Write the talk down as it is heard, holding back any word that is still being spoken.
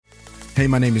Hey,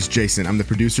 my name is Jason. I'm the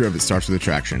producer of It Starts With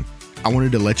Attraction. I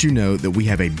wanted to let you know that we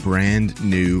have a brand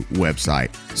new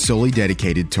website solely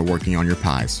dedicated to working on your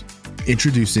pies.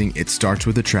 Introducing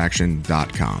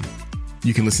itstartswithattraction.com.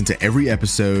 You can listen to every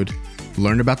episode,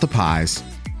 learn about the pies,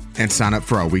 and sign up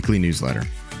for our weekly newsletter.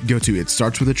 Go to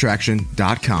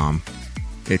itstartswithattraction.com.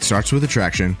 It starts with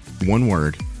attraction, one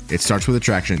word,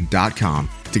 itstartswithattraction.com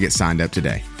to get signed up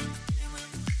today.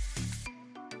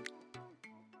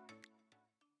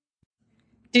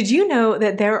 Did you know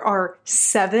that there are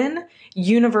 7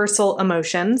 universal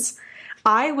emotions?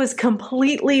 I was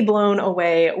completely blown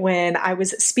away when I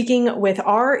was speaking with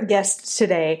our guest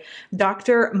today,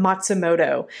 Dr.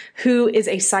 Matsumoto, who is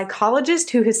a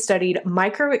psychologist who has studied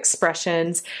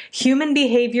microexpressions, human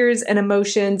behaviors and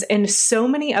emotions, and so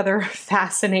many other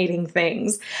fascinating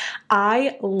things.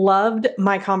 I loved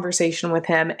my conversation with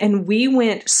him, and we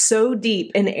went so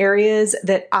deep in areas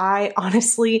that I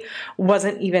honestly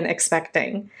wasn't even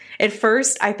expecting. At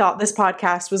first, I thought this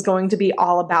podcast was going to be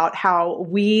all about how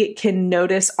we can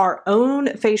notice our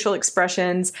own facial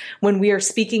expressions when we are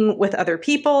speaking with other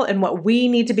people and what we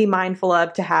need to be mindful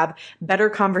of to have better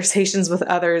conversations with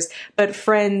others. But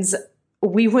friends,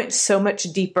 we went so much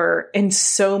deeper and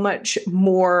so much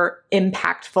more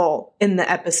impactful in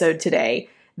the episode today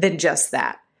than just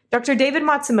that. Dr. David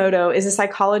Matsumoto is a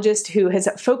psychologist who has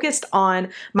focused on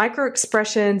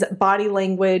microexpressions, body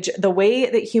language, the way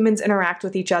that humans interact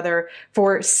with each other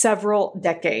for several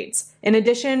decades. In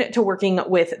addition to working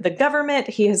with the government,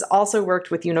 he has also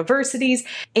worked with universities,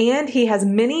 and he has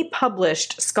many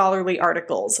published scholarly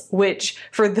articles, which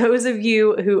for those of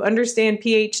you who understand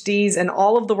PhDs and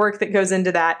all of the work that goes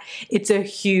into that, it's a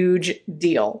huge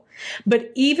deal.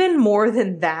 But even more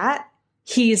than that,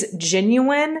 he's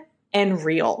genuine and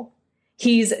real.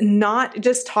 He's not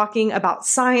just talking about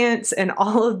science and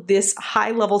all of this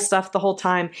high level stuff the whole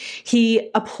time. He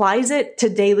applies it to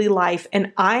daily life.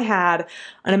 And I had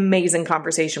an amazing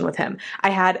conversation with him. I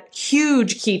had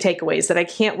huge key takeaways that I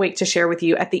can't wait to share with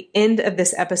you at the end of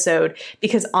this episode,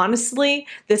 because honestly,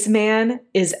 this man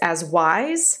is as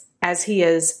wise as he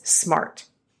is smart.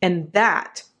 And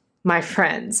that, my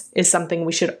friends, is something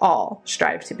we should all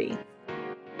strive to be.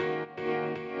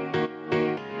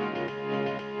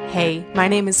 Hey, my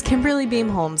name is Kimberly Beam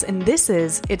Holmes, and this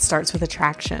is It Starts With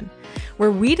Attraction, where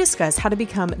we discuss how to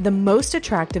become the most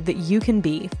attractive that you can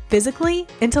be physically,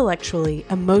 intellectually,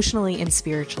 emotionally, and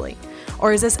spiritually,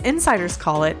 or as us insiders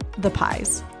call it, the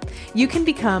pies. You can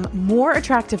become more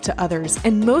attractive to others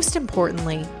and, most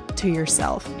importantly, to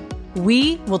yourself.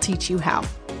 We will teach you how.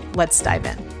 Let's dive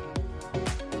in.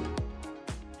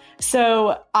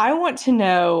 So I want to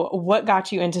know what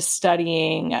got you into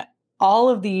studying all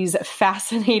of these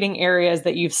fascinating areas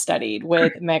that you've studied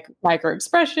with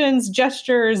microexpressions,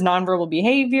 gestures, nonverbal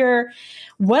behavior.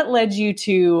 What led you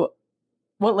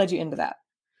into that?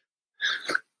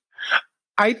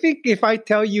 I think if I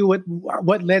tell you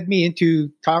what led me into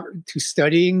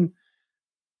studying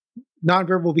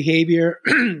nonverbal behavior,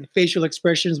 facial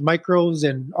expressions, micros,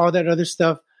 and all that other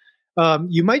stuff,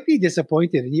 you might be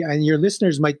disappointed, and your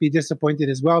listeners might be disappointed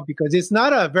as well, because it's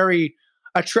not a very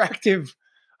attractive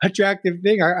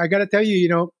thing. I got to tell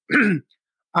you,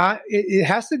 it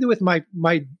has to do with my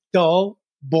dull,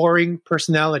 boring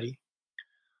personality.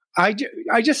 I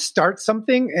just start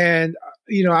something, and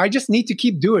I just need to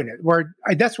keep doing it.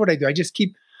 That's what I do. I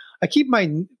keep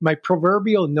my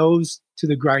proverbial nose to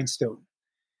the grindstone.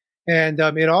 And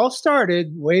it all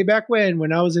started way back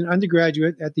when I was an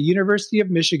undergraduate at the University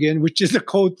of Michigan, which is a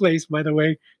cold place, by the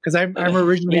way, because I'm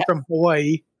originally from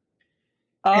Hawaii.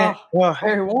 Oh,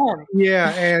 very warm.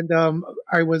 Yeah, and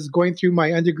I was going through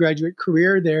my undergraduate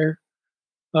career there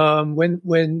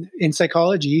when in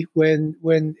psychology,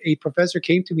 when a professor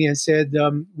came to me and said,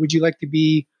 would you like to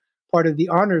be part of the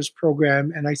honors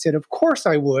program? And I said, of course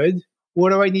I would.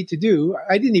 What do I need to do?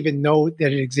 I didn't even know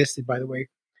that it existed, by the way.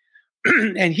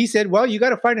 And he said, well, you got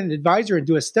to find an advisor and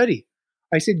do a study.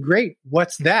 I said, great.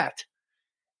 What's that?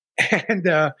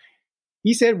 And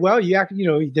he said, well,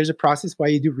 there's a process why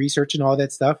you do research and all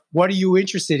that stuff. What are you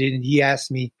interested in? And he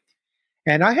asked me,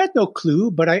 and I had no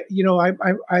clue, but I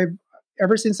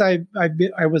ever since I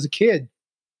was a kid,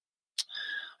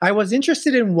 I was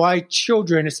interested in why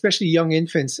children, especially young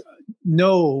infants,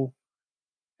 know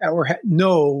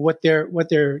what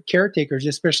their caretakers,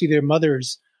 especially their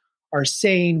mothers, are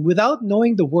saying without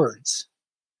knowing the words.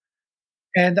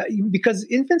 And because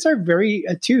infants are very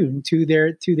attuned to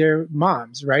their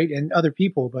moms, right, and other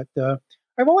people. But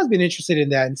I've always been interested in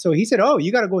that. And so he said, "Oh,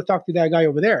 you got to go talk to that guy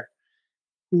over there,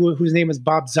 whose name is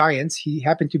Bob Zients." He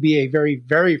happened to be a very,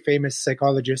 very famous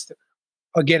psychologist.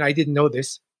 Again, I didn't know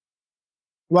this.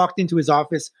 Walked into his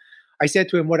office. I said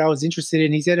to him what I was interested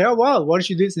in. He said, "Oh, well, why don't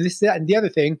you do this, that, and the other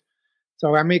thing?"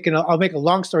 So I'll make a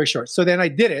long story short. So then I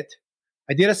did it.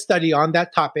 I did a study on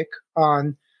that topic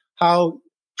on how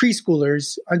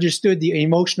preschoolers understood the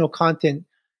emotional content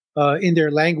in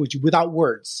their language without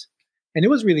words. And it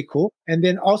was really cool. And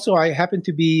then also I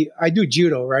do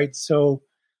judo, right? So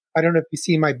I don't know if you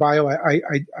see my bio.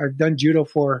 I've done judo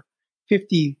for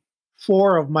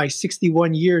 54 of my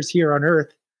 61 years here on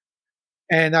Earth.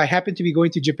 And I happened to be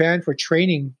going to Japan for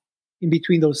training in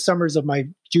between those summers of my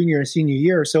junior and senior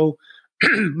year. So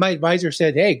my advisor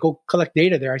said, "Hey, go collect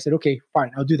data there." I said, "Okay,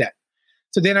 fine, I'll do that."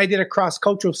 So then I did a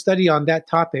cross-cultural study on that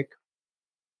topic.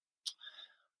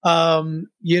 And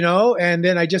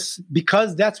then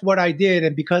because that's what I did,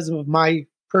 and because of my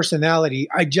personality,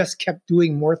 I just kept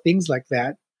doing more things like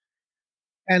that.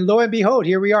 And lo and behold,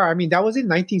 here we are. I mean, that was in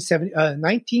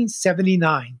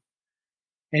 1979.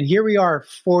 And here we are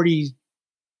 40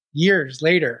 years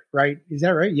later, right? Is that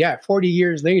right? Yeah, 40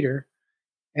 years later.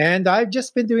 And I've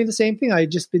just been doing the same thing. I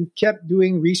just kept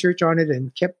doing research on it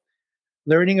and kept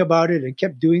learning about it and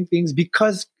kept doing things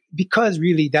because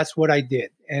really that's what I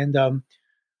did. And,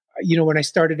 when I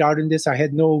started out in this, I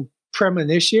had no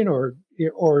premonition or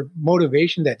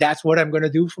motivation that that's what I'm going to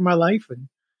do for my life. And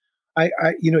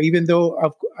even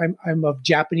though I'm of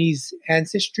Japanese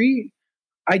ancestry,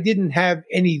 I didn't have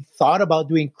any thought about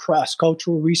doing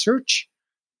cross-cultural research.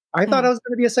 I thought I was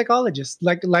going to be a psychologist,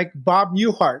 like Bob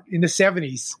Newhart in the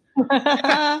 70s.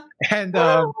 And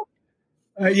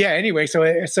anyway, so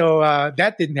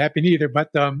that didn't happen either. But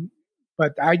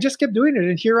I just kept doing it,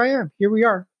 and here I am. Here we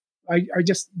are. I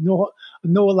just know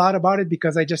a lot about it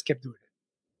because I just kept doing it.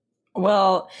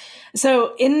 Well,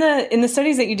 so in the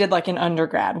studies that you did, like in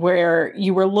undergrad, where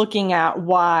you were looking at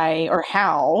why or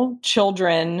how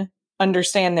children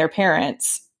understand their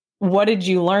parents, what did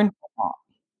you learn from that?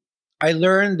 I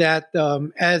learned that,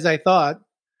 as I thought,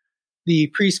 the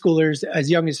preschoolers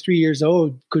as young as 3 years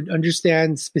old could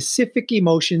understand specific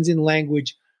emotions in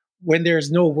language when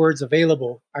there's no words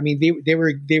available. I mean,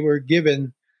 they were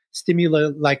given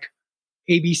stimuli like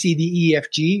A, B, C, D, E, F,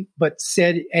 G, but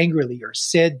said angrily or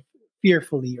said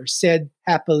fearfully or said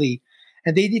happily.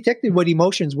 And they detected what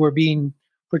emotions were being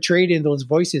portrayed in those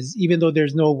voices, even though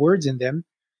there's no words in them.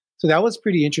 So that was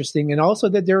pretty interesting. And also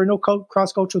that there are no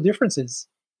cross-cultural differences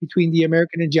between the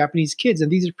American and Japanese kids.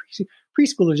 And these are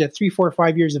preschoolers at 3, 4,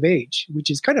 5 years of age,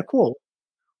 which is kind of cool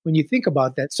when you think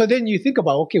about that. So then you think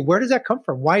about, okay, where does that come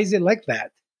from? Why is it like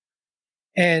that?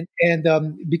 And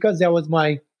because that was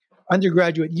my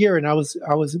undergraduate year, and I was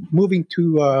moving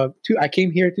I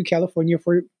came here to California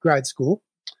for grad school,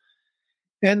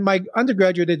 and my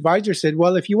undergraduate advisor said,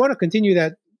 "Well, if you want to continue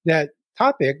that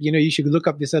topic, you should look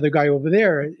up this other guy over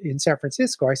there in San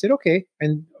Francisco." I said, "Okay,"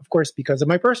 and of course, because of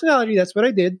my personality, that's what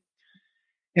I did.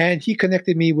 And he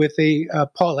connected me with a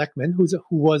Paul Ekman, who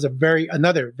was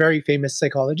another very famous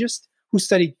psychologist who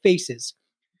studied faces,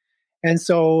 and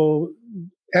so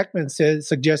Ekman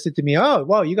suggested to me, "Oh,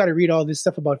 well, you got to read all this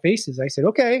stuff about faces." I said,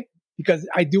 "Okay," because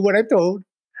I do what I'm told.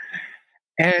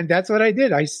 And that's what I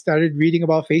did. I started reading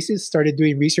about faces, started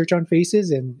doing research on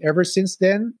faces. And ever since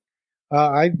then,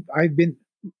 I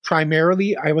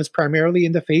was primarily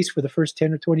in the face for the first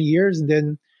 10 or 20 years. And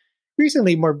then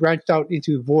recently more branched out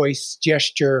into voice,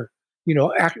 gesture,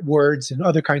 words and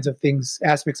other kinds of things,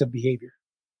 aspects of behavior.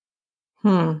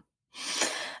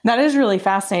 That is really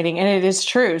fascinating. And it is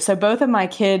true. So both of my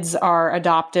kids are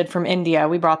adopted from India.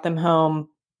 We brought them home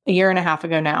a year and a half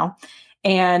ago now.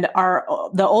 And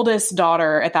the oldest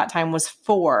daughter at that time was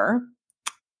 4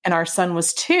 and our son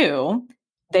was 2.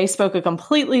 They spoke a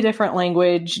completely different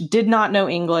language, did not know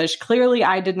English. Clearly,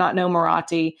 I did not know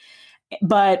Marathi.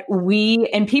 But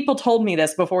people told me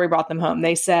this before we brought them home.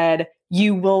 They said,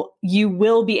 you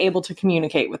will be able to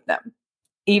communicate with them,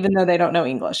 even though they don't know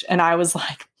English. And I was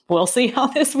like, we'll see how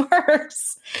this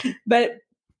works. But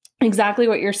exactly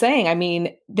what you're saying. I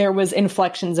mean, there was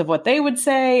inflections of what they would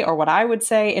say or what I would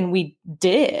say, and we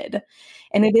did.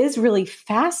 And it is really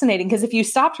fascinating because if you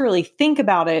stop to really think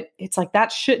about it, it's like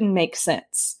that shouldn't make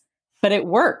sense, but it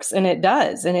works and it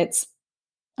does. And it's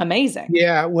amazing.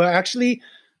 Yeah. Well, actually,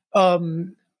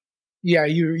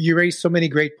 you raised so many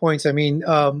great points. I mean,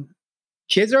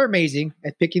 kids are amazing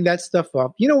at picking that stuff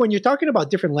up. When you're talking about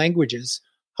different languages,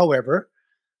 however,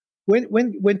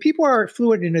 when people are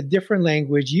fluent in a different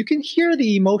language, you can hear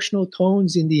the emotional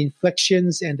tones in the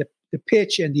inflections and the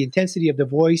pitch and the intensity of the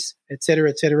voice, et cetera,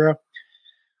 et cetera.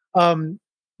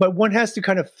 But one has to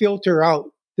kind of filter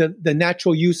out the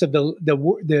natural use of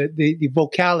the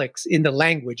vocalics in the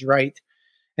language, right?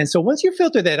 And so once you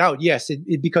filter that out, yes,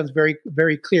 it becomes very,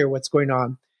 very clear what's going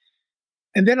on.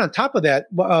 And then on top of that,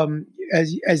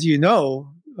 as you know,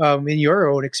 in your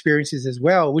own experiences as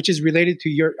well, which is related to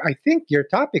your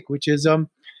topic, which is,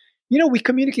 we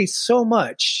communicate so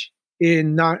much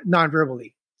in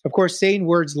non-verbally. Of course, saying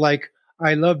words like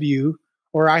 "I love you"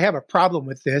 or "I have a problem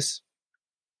with this"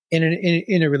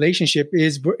 in a relationship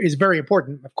is very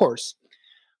important, of course.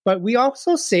 But we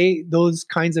also say those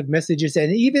kinds of messages,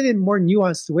 and even in more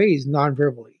nuanced ways,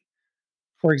 non-verbally.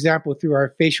 For example, through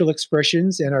our facial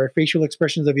expressions, and our facial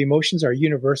expressions of emotions are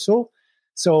universal.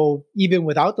 So even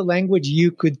without the language,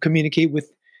 you could communicate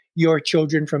with your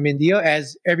children from India,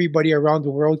 as everybody around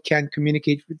the world can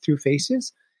communicate through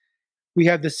faces. We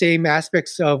have the same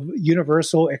aspects of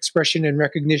universal expression and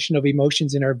recognition of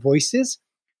emotions in our voices.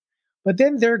 But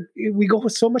then we go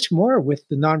with so much more with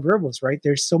the nonverbals, right?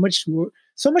 There's so much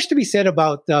to be said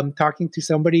about talking to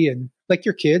somebody, and like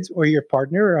your kids or your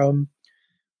partner,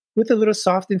 with a little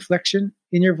soft inflection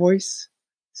in your voice,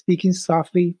 speaking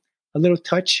softly, a little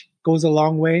touch goes a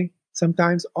long way.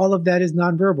 Sometimes all of that is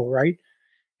nonverbal, right?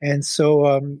 And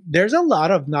so there's a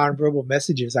lot of nonverbal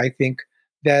messages, I think,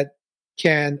 that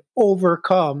can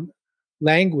overcome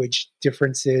language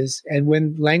differences. And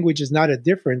when languages are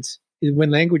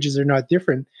not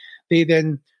different, they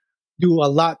then do a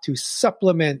lot to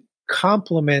supplement,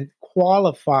 complement,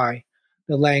 qualify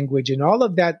the language. And all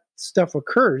of that stuff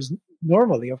occurs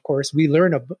normally. Of course, we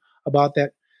learn about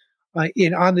that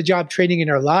in on-the-job training in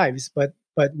our lives. But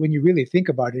when you really think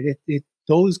about it,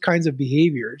 those kinds of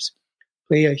behaviors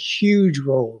play a huge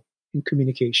role in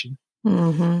communication.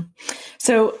 Mm-hmm.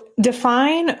 So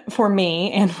define for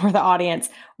me and for the audience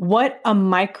what a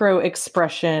micro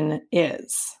expression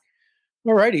is.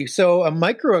 Alrighty. So a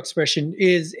micro expression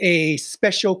is a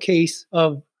special case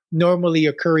of normally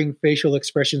occurring facial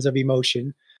expressions of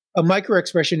emotion. A micro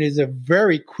expression is a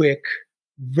very quick,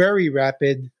 very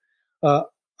rapid,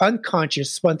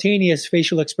 unconscious, spontaneous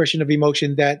facial expression of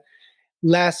emotion that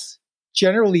lasts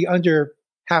generally under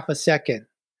half a second.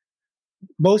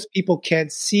 Most people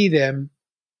can't see them,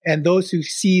 and those who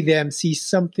see them see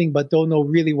something but don't know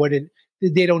really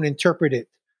they don't interpret it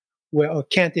well, or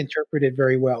can't interpret it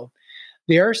very well.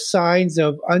 They are signs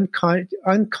of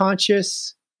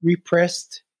unconscious,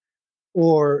 repressed,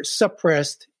 or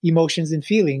suppressed emotions and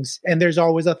feelings. And there's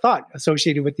always a thought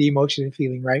associated with the emotion and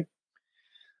feeling, right?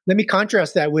 Let me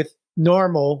contrast that with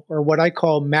normal, or what I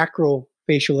call macro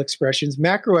facial expressions.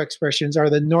 Macro expressions are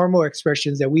the normal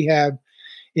expressions that we have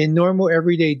in normal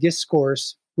everyday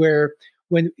discourse, where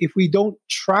if we don't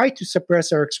try to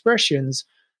suppress our expressions,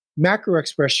 macro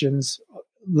expressions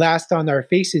last on our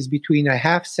faces between a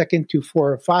half second to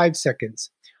 4 or 5 seconds,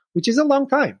 which is a long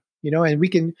time,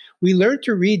 and we learn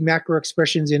to read macro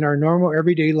expressions in our normal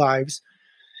everyday lives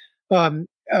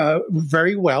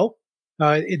very well.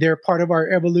 They're part of our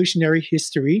evolutionary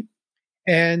history.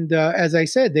 And as I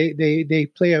said,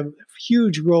 they play a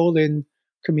huge role in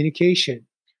communication.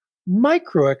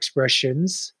 Micro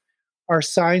expressions are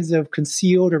signs of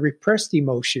concealed or repressed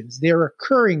emotions. They're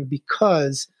occurring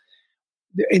because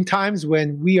in times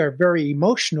when we are very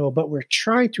emotional, but we're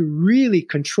trying to really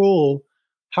control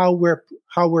how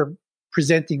we're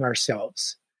presenting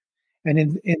ourselves. And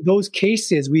in those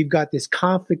cases, we've got this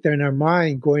conflict in our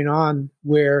mind going on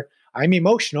where I'm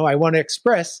emotional, I want to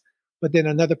express, but then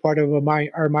another part of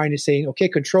our mind is saying, okay,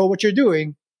 control what you're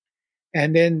doing.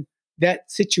 And then that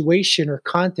situation or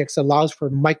context allows for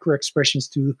micro expressions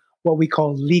to what we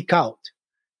call leak out.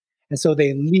 And so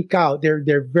they leak out.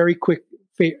 They're very quick,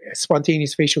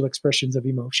 spontaneous facial expressions of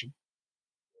emotion.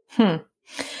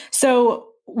 So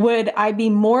would I be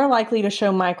more likely to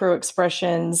show micro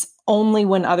expressions only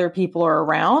when other people are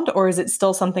around, or is it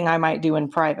still something I might do in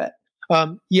private?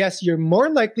 Yes, you're more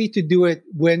likely to do it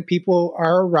when people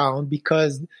are around,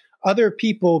 because other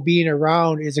people being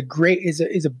around is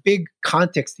a big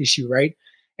context issue, right?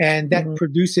 And that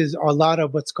produces a lot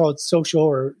of what's called social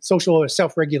or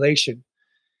self-regulation.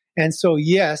 And so,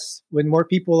 yes, when more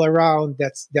people are around,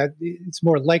 it's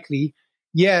more likely.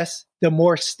 Yes, the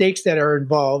more stakes that are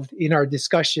involved in our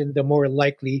discussion, the more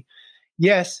likely.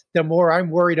 Yes, the more I'm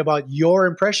worried about your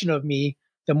impression of me,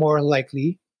 the more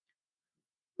likely.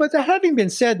 But that having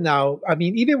been said now, I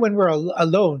mean, even when we're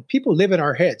alone, people live in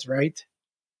our heads, right?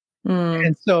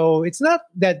 And so it's not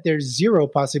that there's zero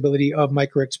possibility of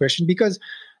microexpression because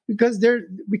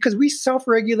we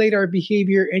self-regulate our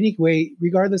behavior anyway,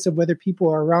 regardless of whether people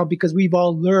are around, because we've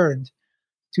all learned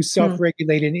to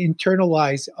self-regulate and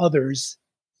internalize others,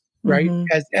 right?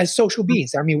 As social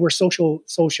beings. I mean, we're social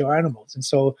animals. And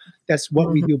so that's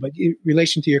what we do. But in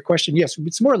relation to your question, yes,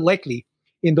 it's more likely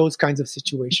in those kinds of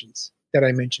situations that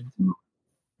I mentioned.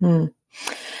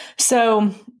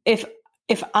 So if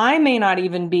if I may not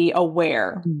even be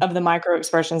aware of the micro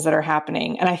expressions that are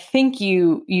happening, and I think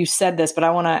you said this, but I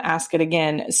want to ask it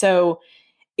again. So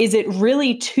is it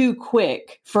really too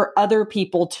quick for other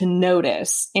people to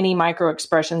notice any micro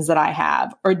expressions that I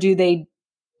have? Or do they,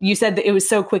 you said that it was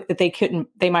so quick that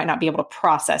they might not be able to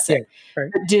process it. Yeah,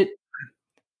 right.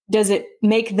 Does it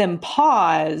make them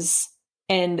pause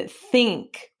and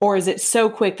think, or is it so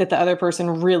quick that the other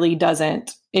person really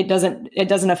doesn't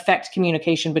affect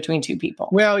communication between two people?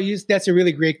 Well, that's a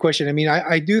really great question. I mean,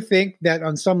 I do think that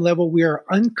on some level we are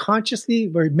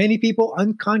where many people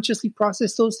unconsciously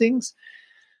process those things,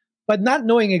 but not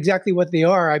knowing exactly what they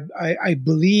are. I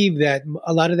believe that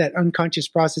a lot of that unconscious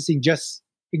processing just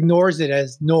ignores it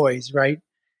as noise, right?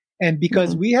 And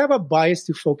because we have a bias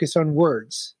to focus on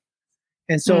words.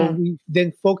 And so we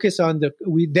then focus on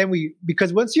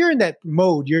because once you're in that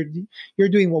mode, you're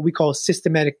doing what we call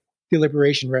systematic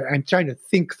deliberation, right? I'm trying to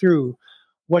think through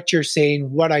what you're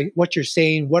saying, what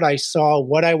I saw,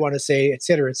 what I want to say, et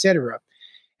cetera, et cetera.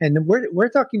 And we're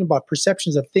talking about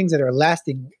perceptions of things that are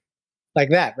lasting like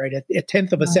that, right? A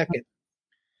tenth of a second.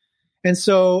 And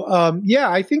so,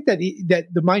 I think that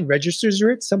the mind registers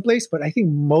it someplace, but I think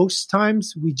most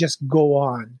times we just go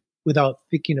on without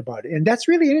thinking about it. And that's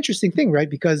really an interesting thing, right?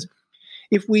 Because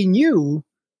if we knew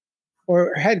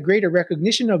or had greater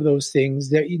recognition of those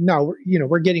things, that now,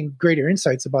 we're getting greater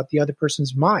insights about the other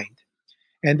person's mind,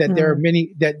 and that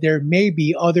there may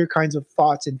be other kinds of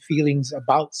thoughts and feelings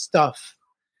about stuff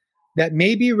that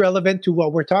may be relevant to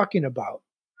what we're talking about.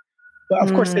 But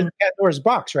of course, there's Pandora's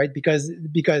box, right? Because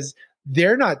they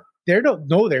don't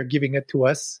know they're giving it to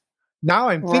us. Now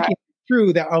I'm thinking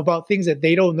through that about things that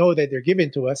they don't know that they're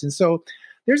giving to us. And so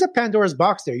there's a Pandora's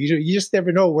box there. You just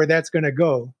never know where that's going to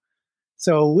go.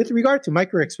 So with regard to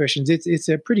micro expressions, it's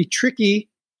a pretty tricky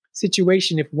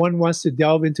situation if one wants to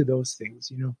delve into those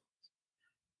things,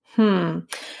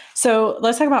 So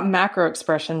let's talk about macro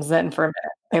expressions then for a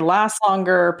minute. They last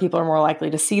longer. People are more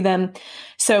likely to see them.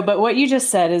 So, but what you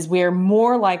just said is we're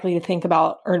more likely to think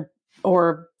about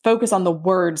or focus on the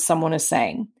words someone is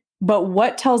saying. But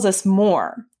what tells us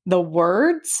more, the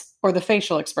words or the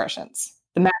facial expressions,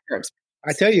 the macro expressions?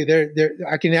 I tell you,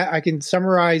 I can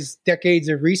summarize decades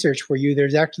of research for you.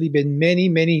 There's actually been many,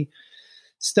 many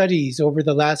studies over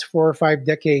the last 4 or 5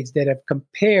 decades that have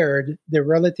compared the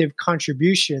relative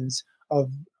contributions of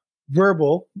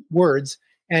verbal words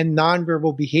and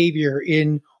nonverbal behavior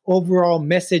in overall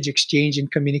message exchange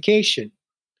and communication.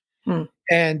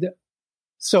 And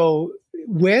so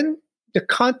when the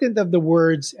content of the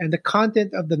words and the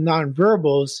content of the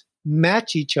nonverbals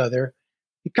match each other,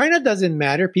 it kind of doesn't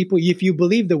matter. People, if you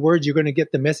believe the words, you're going to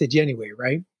get the message anyway,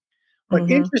 right? But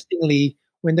interestingly,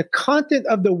 when the content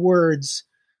of the words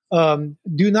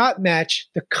do not match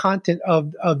the content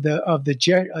of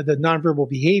the nonverbal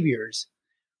behaviors,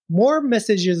 more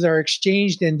messages are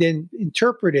exchanged and then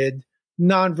interpreted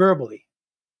nonverbally.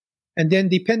 And then,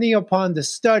 depending upon the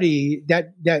study,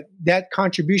 that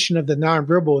contribution of the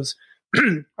nonverbals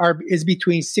is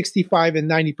between 65 and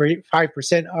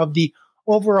 95% of the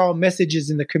overall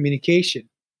messages in the communication.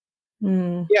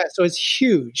 Yeah, so it's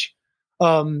huge.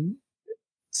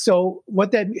 So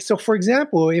for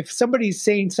example, if somebody's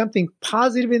saying something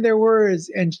positive in their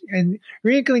words and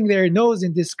wrinkling their nose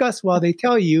in disgust while they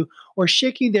tell you, or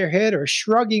shaking their head or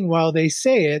shrugging while they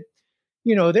say it,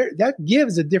 that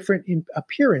gives a different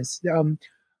appearance.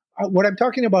 What I'm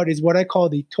talking about is what I call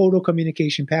the total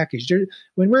communication package.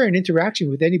 When we're in interaction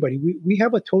with anybody, we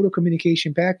have a total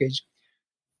communication package.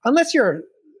 Unless you're,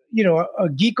 a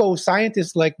geeko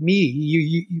scientist like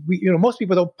me, most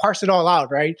people don't parse it all out,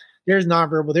 right? There's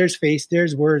nonverbal, there's face,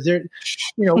 there's words,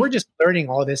 we're just learning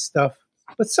all this stuff.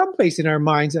 But someplace in our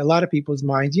minds, a lot of people's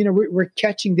minds, we're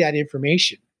catching that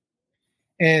information.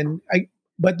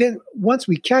 But then once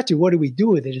we catch it, what do we do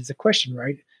with it is the question,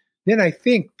 right? Then I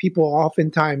think people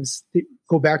oftentimes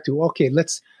go back to, okay,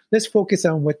 let's focus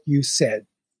on what you said.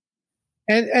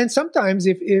 And sometimes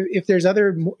if there's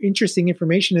other more interesting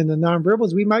information in the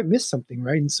nonverbals, we might miss something,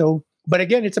 right? And so, but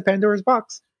again, it's a Pandora's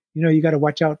box. You got to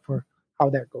watch out for how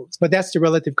that goes. But that's the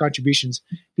relative contributions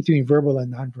between verbal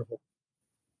and nonverbal.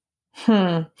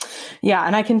 Yeah,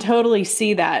 and I can totally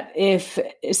see that.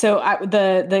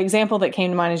 The example that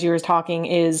came to mind as you were talking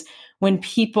is when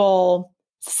people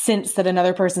sense that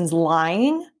another person's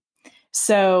lying.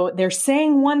 So they're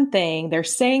saying one thing, they're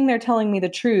saying they're telling me the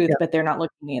truth, but they're not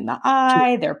looking me in the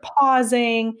eye, they're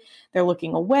pausing, they're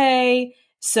looking away.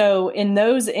 So in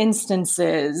those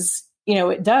instances,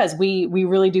 it does. We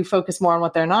really do focus more on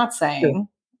what they're not saying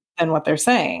than what they're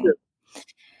saying.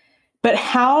 But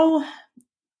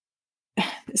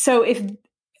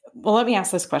let me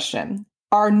ask this question.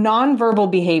 Are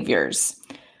nonverbal behaviors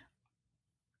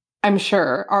I'm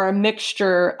sure, are a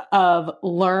mixture of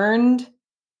learned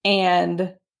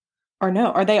and, or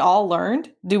no, are they all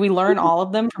learned? Do we learn all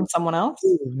of them from someone else?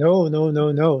 No, no,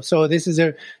 no, no. So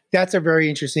that's a very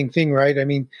interesting thing, right? I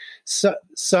mean,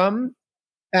 some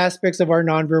aspects of our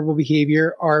nonverbal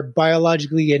behavior are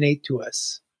biologically innate to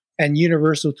us and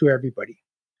universal to everybody.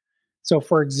 So,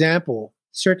 for example,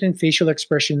 certain facial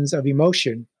expressions of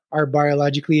emotion are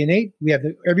biologically innate. We have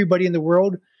everybody in the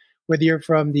world, whether you're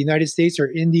from the United States or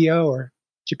India or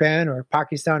Japan or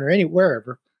Pakistan or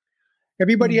wherever,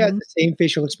 everybody has the same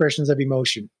facial expressions of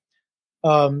emotion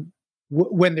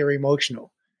when they're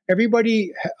emotional.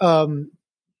 Everybody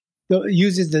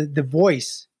uses the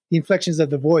voice, the inflections of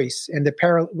the voice, and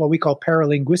what we call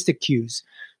paralinguistic cues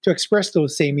to express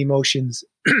those same emotions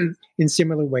in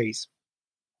similar ways.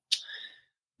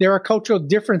 There are cultural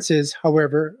differences,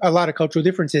 however, a lot of cultural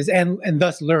differences, and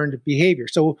thus learned behavior.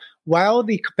 So while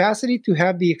the capacity to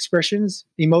have the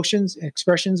emotions,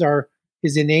 expressions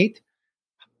is innate,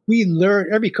 we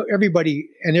learn, everybody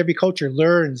and every culture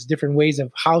learns different ways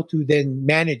of how to then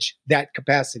manage that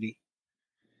capacity.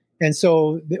 And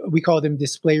so we call them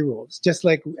display rules,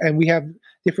 and we have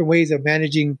different ways of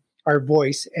managing our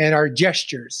voice and our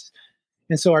gestures.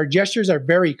 And so our gestures are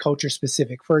very culture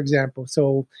specific, for example.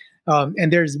 So,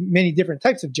 and there's many different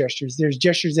types of gestures. There's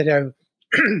gestures that have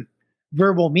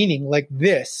verbal meaning, like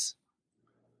this,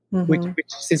 which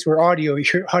since we're audio,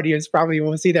 your audience probably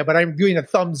won't see that, but I'm doing a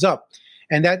thumbs up.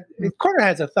 And that it kind of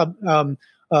has a thumb,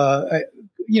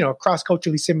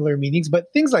 cross-culturally similar meanings.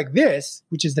 But things like this,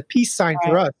 which is the peace sign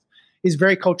for us, is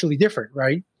very culturally different,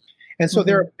 right? And so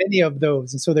there are many of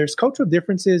those. And so there's cultural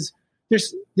differences.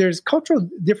 There's cultural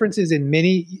differences in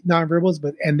many nonverbals,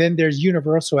 and then there's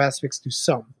universal aspects to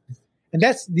some. And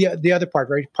that's the other part,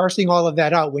 right? Parsing all of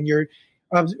that out when you're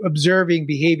observing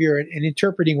behavior and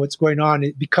interpreting what's going on,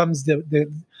 it becomes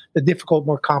the difficult,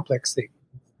 more complex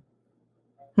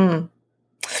thing.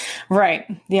 Right.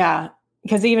 Yeah.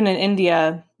 Because even in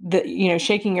India,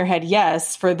 shaking your head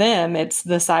yes, for them, it's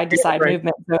the side to side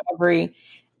movement. So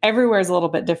everywhere is a little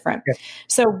bit different. Yeah.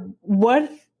 So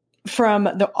what, from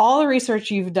all the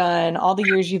research you've done, all the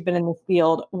years you've been in the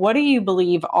field, what do you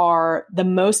believe are the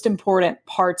most important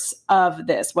parts of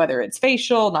this, whether it's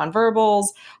facial, nonverbals,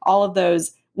 all of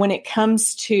those, when it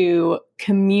comes to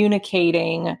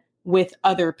communicating with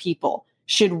other people?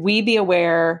 Should we be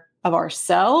aware of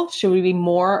ourselves? Should we be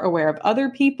more aware of other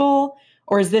people?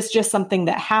 Or is this just something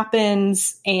that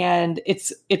happens and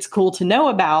it's cool to know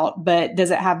about, but does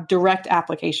it have direct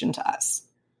application to us?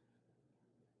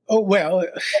 Oh, well,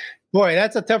 boy,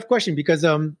 that's a tough question because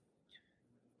the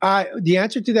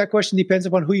answer to that question depends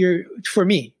upon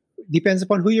depends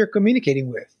upon who you're communicating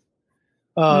with.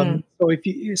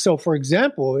 So for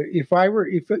example, if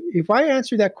I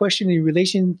answer that question in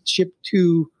relationship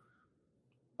to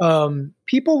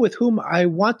people with whom I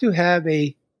want to have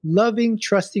a loving,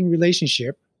 trusting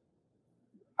relationship,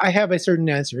 I have a certain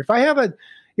answer.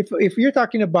 If you're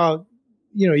talking about,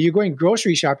 you're going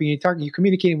grocery shopping, you're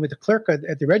communicating with the clerk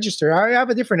at the register, I have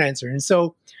a different answer. And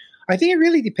so I think it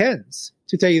really depends,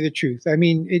 to tell you the truth. I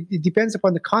mean, it depends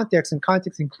upon the context, and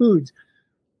context includes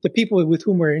the people with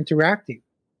whom we're interacting.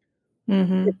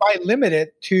 If I limit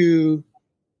it to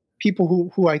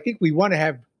people who I think we want to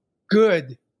have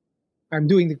good, I'm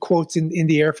doing the quotes in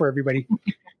the air for everybody,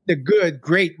 the good,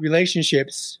 great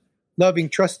relationships, loving,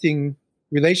 trusting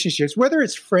relationships, whether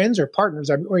it's friends or partners,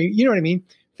 or you know what I mean,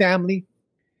 family.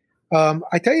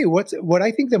 I tell you what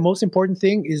I think the most important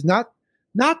thing is not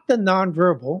the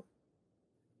nonverbal.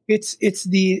 It's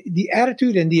the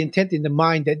attitude and the intent in the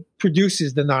mind that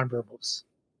produces the nonverbals,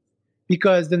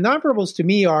 because the nonverbals to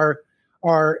me are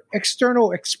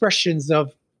external expressions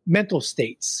of mental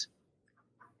states,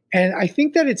 and I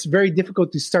think that it's very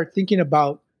difficult to start thinking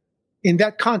about in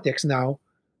that context now.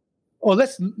 Oh,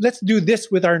 let's do this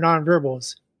with our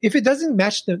nonverbals. If it doesn't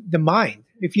match the mind,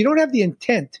 if you don't have the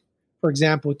intent, for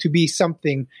example, to be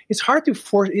something, it's hard to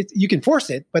force it. You can force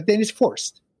it, but then it's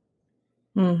forced.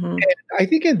 And I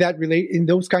think in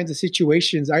those kinds of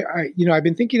situations, I've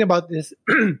been thinking about this.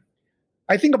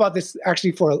 I think about this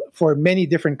actually for many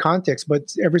different contexts,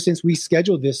 but ever since we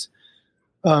scheduled this,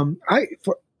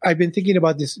 I've been thinking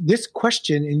about this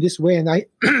question in this way, and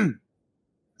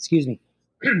excuse me.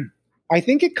 I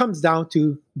think it comes down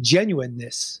to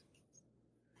genuineness,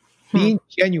 being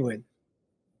genuine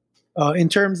in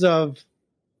terms of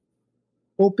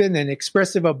open and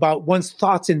expressive about one's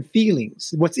thoughts and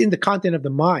feelings, what's in the content of the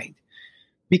mind.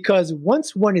 Because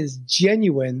once one is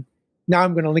genuine, now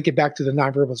I'm going to link it back to the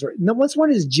nonverbals. Right? Now, once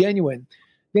one is genuine,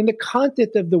 then the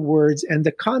content of the words and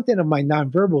the content of my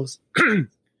nonverbals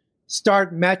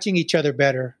start matching each other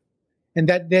better. And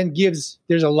that then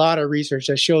there's a lot of research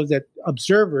that shows that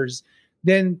observers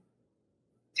then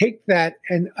take that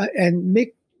and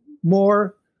make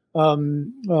more,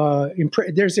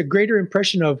 there's a greater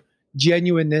impression of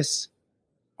genuineness,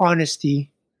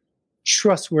 honesty,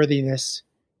 trustworthiness,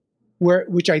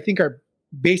 which I think are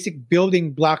basic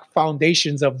building block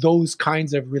foundations of those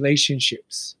kinds of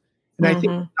relationships. And I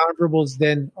think nonverbals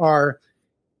then are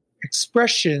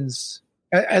expressions,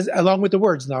 as along with the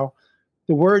words now,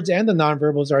 the words and the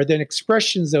nonverbals are then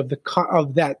expressions of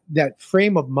that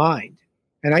frame of mind.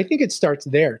 And I think it starts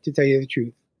there, to tell you the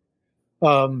truth.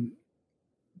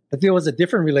 If there was a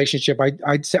different relationship,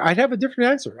 I'd say I'd have a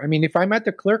different answer. I mean, if I'm at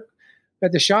the clerk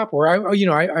at the shop, or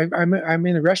I'm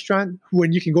in a restaurant,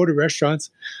 when you can go to restaurants,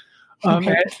 and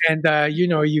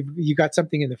you got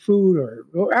something in the food,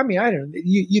 or I mean, I don't,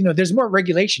 there's more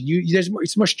regulation.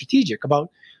 It's more strategic about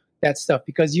that stuff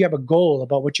because you have a goal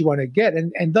about what you want to get,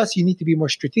 and thus you need to be more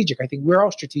strategic. I think we're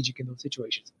all strategic in those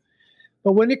situations.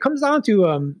 But when it comes down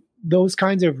to those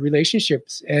kinds of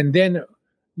relationships, and then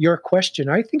your question,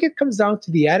 I think it comes down to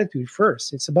the attitude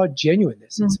first. It's about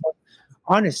genuineness. It's about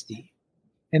honesty.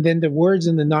 And then the words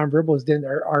and the nonverbals then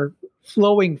are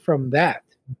flowing from that,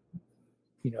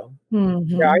 that's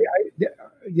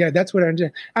what I'm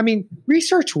doing. I mean,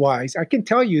 research wise, I can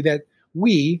tell you that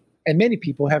we and many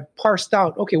people have parsed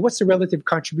out, okay, what's the relative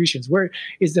contributions? Where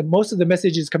is most of the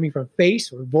messages coming from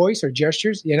face or voice or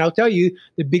gestures? And I'll tell you,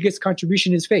 the biggest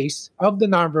contribution is face. Of the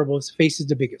nonverbals, face is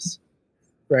the biggest,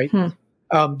 right?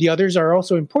 The others are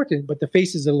also important, but the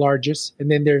face is the largest.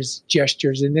 And then there's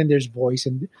gestures, and then there's voice,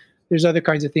 and there's other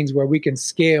kinds of things where we can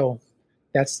scale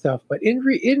that stuff. But in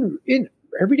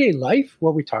everyday life,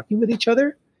 where we're talking with each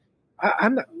other,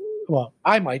 I'm not. Well,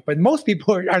 I might, but most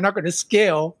people are not going to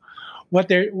scale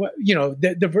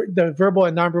the verbal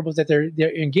and nonverbals that they're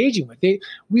engaging with.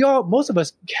 Most of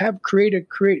us have create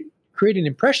an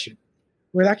impression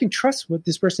where I can trust what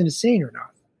this person is saying or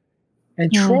not,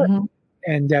 and trust,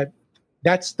 and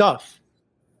that stuff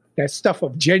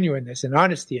of genuineness and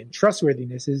honesty and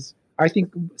trustworthiness is, I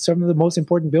think, some of the most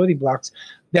important building blocks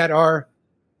that are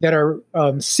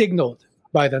signaled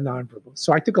by the nonverbals.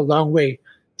 So I took a long way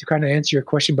to kind of answer your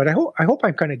question, but I hope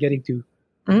I'm kind of getting to.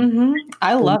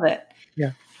 I love it.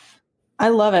 Yeah, I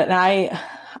love it, and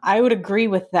I would agree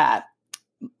with that.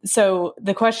 So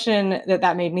the question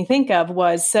that made me think of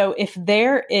was: so if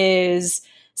there is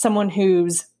someone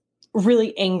who's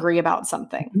really angry about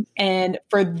something, and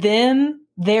for them,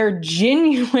 their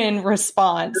genuine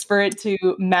response, for it to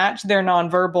match their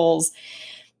nonverbals,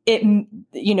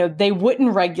 they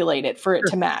wouldn't regulate it for it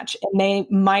to match, and they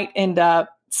might end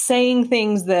up saying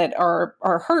things that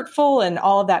are hurtful and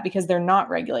all of that because they're not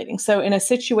regulating. So in a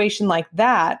situation like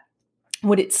that,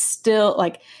 would it still,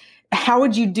 how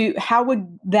would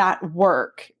that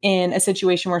work in a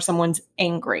situation where someone's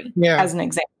angry, as an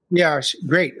example? Yeah,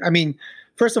 great. I mean,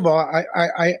 first of all,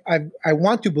 I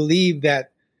want to believe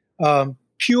that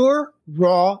pure,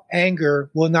 raw anger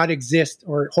will not exist,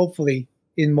 or hopefully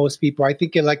in most people. I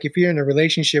think if you're in a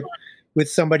relationship with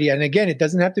somebody, and again, it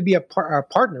doesn't have to be a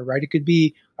partner, right? It could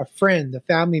be a friend, a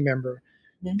family member.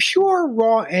 Pure,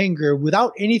 raw anger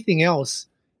without anything else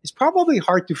is probably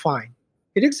hard to find.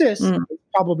 It exists. It's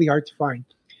probably hard to find.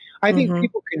 I think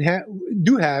people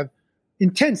do have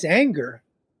intense anger,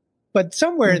 but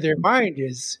somewhere their mind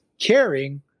is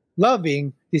caring,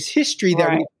 loving, this history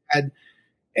that we had,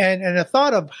 and a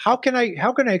thought of how can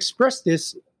I express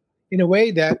this in a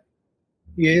way that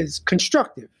is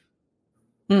constructive.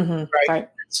 Right.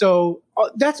 So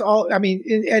that's all. I mean,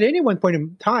 at any one point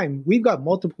in time, we've got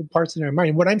multiple parts in our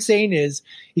mind. What I'm saying is,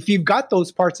 if you've got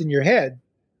those parts in your head,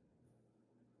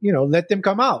 let them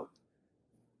come out.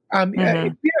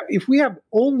 If we have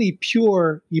only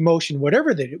pure emotion,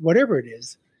 whatever it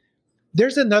is,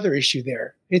 there's another issue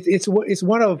there. It's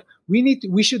one of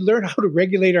we should learn how to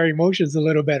regulate our emotions a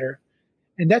little better,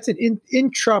 and that's an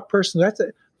intrapersonal. That's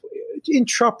an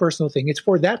intrapersonal thing. It's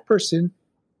for that person.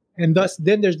 And thus,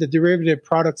 then there's the derivative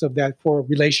products of that for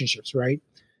relationships, right?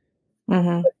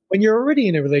 When you're already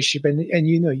in a relationship, and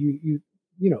you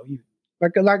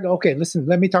okay, listen,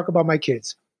 let me talk about my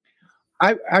kids.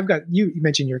 I've got you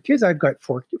mentioned your kids. I've got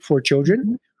four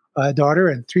children, a daughter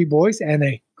and 3 boys, and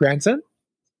a grandson.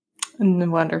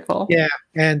 Wonderful. Yeah,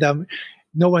 and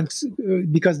no one's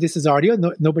because this is audio.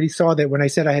 Nobody saw that when I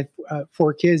said I had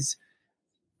 4 kids.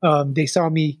 They saw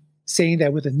me saying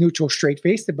that with a neutral, straight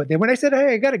face. But then when I said,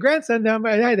 "Hey, I got a grandson,"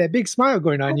 I had that big smile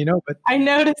going on, But I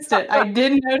noticed it. I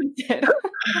did notice it.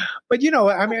 But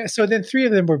I mean, so then 3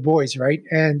 of them were boys, right?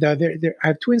 And I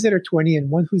have twins that are 20 and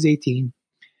one who's 18,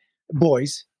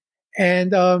 boys.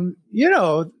 And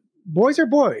boys are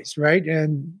boys, right?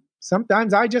 And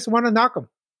sometimes I just want to knock them.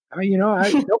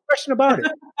 No question about it.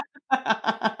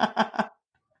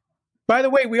 By the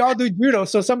way, we all do judo,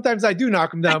 so sometimes I do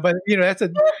knock them down. But that's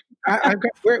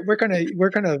we're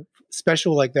kind of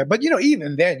special like that. But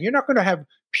even then, you're not going to have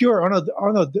pure,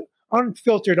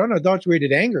 unfiltered,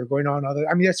 unadulterated anger going on.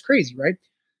 That's crazy, right?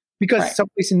 Because right.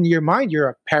 someplace in your mind, you're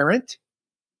a parent.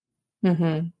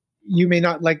 Mm-hmm. You may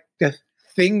not like the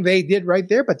thing they did right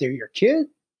there, but they're your kid.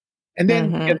 And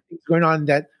then you get things going on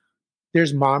that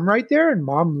there's mom right there, and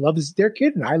mom loves their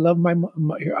kid, and I love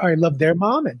I love their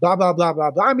mom, and blah blah blah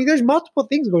blah blah. There's multiple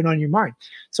things going on in your mind.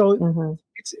 So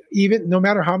it's even no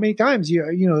matter how many times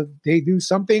they do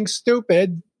something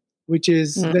stupid, which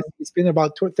is it's been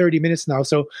about 30 minutes now.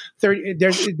 So 30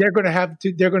 they're going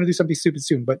to do something stupid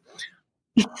soon, but.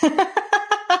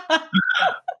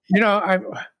 I've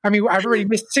already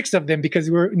missed 6 of them because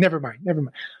never mind.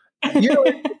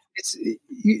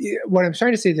 What I'm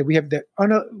trying to say is that we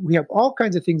have all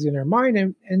kinds of things in our mind,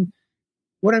 and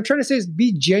what I'm trying to say is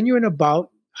be genuine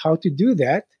about how to do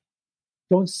that.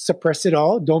 Don't suppress it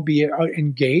all. Don't be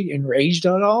enraged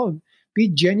at all. Be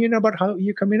genuine about how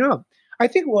you're coming up. I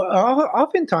think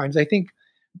oftentimes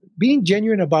being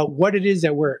genuine about what it is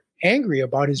that we're angry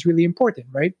about is really important,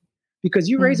 right? Because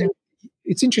you raise it.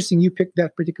 It's interesting you picked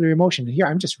that particular emotion. Here,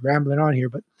 I'm just rambling on here,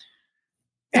 but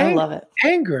I love it.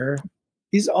 Anger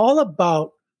is all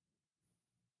about,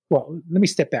 well, let me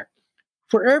step back.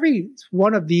 For every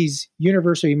one of these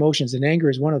universal emotions, and anger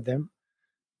is one of them,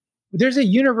 there's a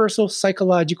universal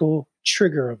psychological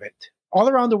trigger of it all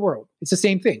around the world. It's the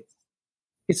same thing.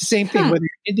 It's the same thing, whether you're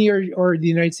in India or the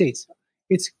United States.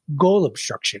 It's goal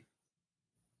obstruction.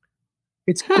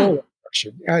 It's goal obstruction.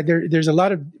 There's a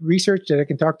lot of research that I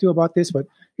can talk to about this, but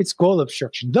it's goal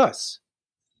obstruction. Thus,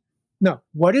 now,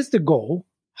 what is the goal?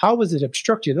 How is it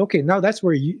obstructed? Okay, now that's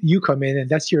where you come in, and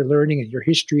that's your learning and your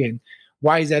history, and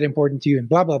why is that important to you, and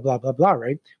blah, blah, blah, blah, blah,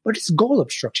 right? But it's goal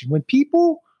obstruction. When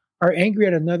people are angry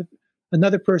at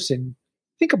another person,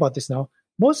 think about this now.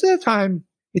 Most of the time,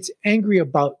 it's angry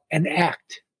about an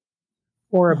act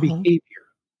or a behavior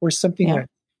or something like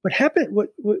that.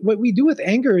 What we do with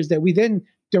anger is that we then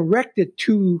direct it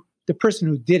to the person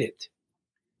who did it.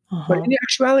 But in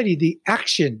actuality, the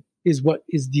action is what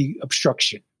is the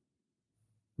obstruction,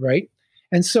 right?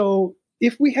 And so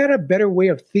if we had a better way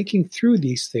of thinking through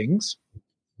these things,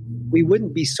 we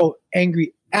wouldn't be so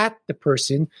angry at the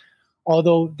person,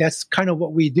 although that's kind of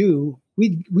what we do.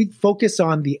 We'd focus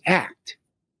on the act.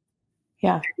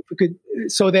 Yeah. If we could,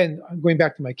 so then going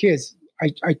back to my kids,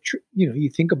 you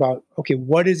think about, okay,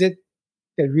 what is it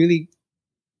that really,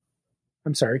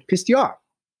 pissed you off?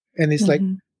 And it's like,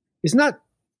 it's not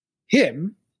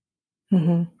him,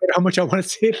 but how much I want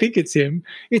to think it's him.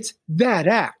 It's that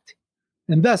act.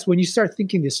 And thus, when you start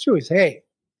thinking this through, it's, hey,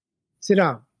 sit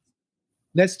down.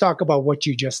 Let's talk about what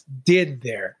you just did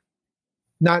there.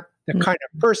 Not the kind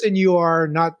of person you are,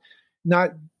 not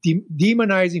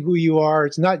demonizing who you are.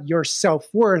 It's not your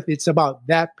self-worth. It's about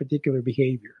that particular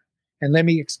behavior. And let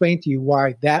me explain to you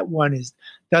why that one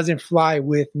doesn't fly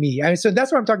with me. And so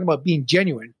that's what I'm talking about, being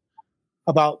genuine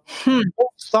about those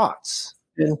thoughts.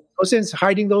 No sense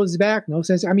hiding those back. No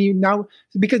sense. Now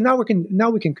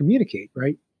we can communicate,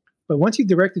 right? But once you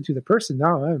direct it to the person,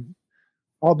 now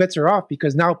all bets are off,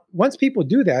 because now once people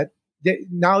do that,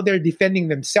 now they're defending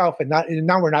themselves, and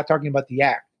now we're not talking about the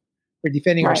act. We're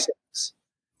defending ourselves.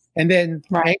 And then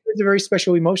anger is a very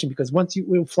special emotion, because once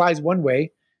it flies one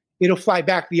way, it'll fly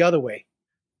back the other way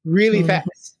really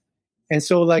fast. And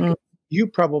so, like you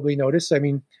probably notice,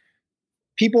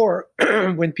 people are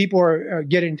when people are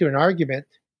get into an argument,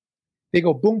 they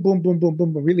go boom, boom, boom, boom,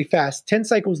 boom, boom really fast. 10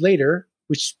 cycles later,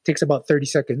 which takes about 30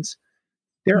 seconds,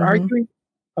 they're arguing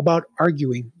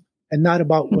and not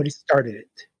about what started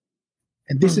it.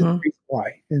 And this is the reason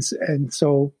why. And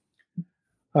so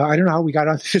I don't know how we got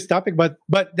onto this topic, but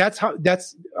that's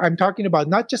I'm talking about,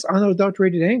 not just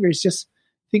unadulterated anger. It's just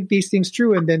think these things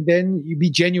through, and then you be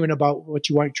genuine about what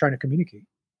you want trying to communicate.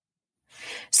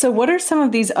 So what are some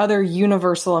of these other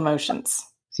universal emotions?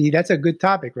 See, that's a good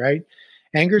topic, right?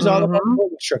 Anger is all about goal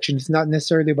obstruction. It's not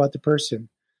necessarily about the person.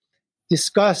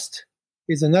 Disgust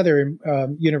is another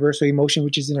universal emotion,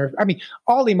 which is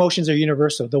all emotions are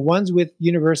universal. The ones with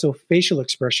universal facial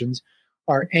expressions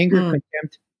are anger,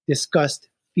 contempt, disgust,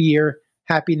 fear,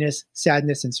 happiness,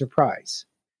 sadness, and surprise.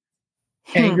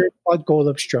 Anger is about goal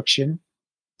obstruction.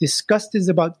 Disgust is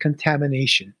about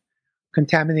contamination,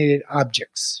 contaminated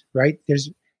objects, right?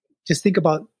 Just think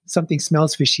about something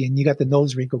smells fishy and you got the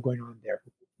nose wrinkle going on there.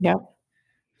 Yeah.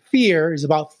 Fear is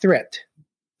about threat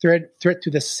to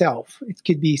the self. It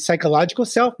could be psychological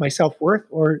self, my self-worth,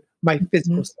 or my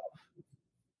physical self.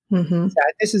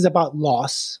 Sadness is about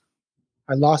loss.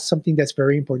 I lost something that's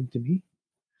very important to me.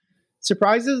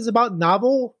 Surprises about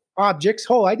novel objects.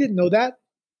 Oh, I didn't know that.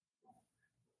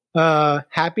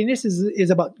 Happiness is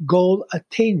about goal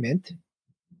attainment.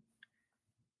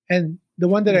 And the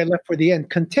one that I left for the end,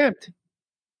 contempt,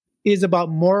 is about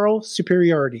moral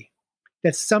superiority.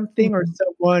 That something or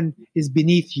someone is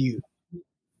beneath you.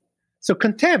 So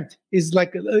contempt is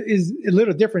a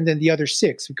little different than the other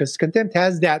six, because contempt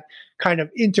has that kind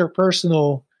of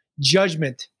interpersonal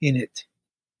judgment in it.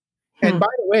 And by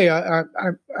the way,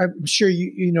 I'm sure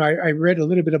I read a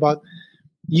little bit about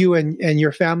you and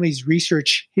your family's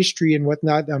research history and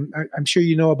whatnot. I'm sure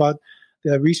you know about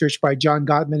the research by John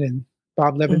Gottman and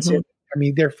Bob Levinson. I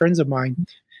mean, they're friends of mine.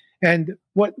 And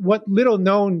what little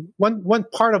known, one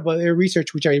part of their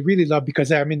research, which I really love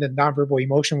because I'm in the nonverbal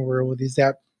emotion world, is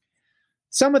that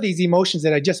some of these emotions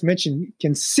that I just mentioned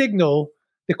can signal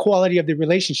the quality of the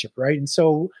relationship, right? And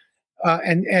so,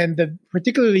 and the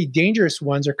particularly dangerous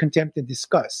ones are contempt and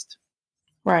disgust.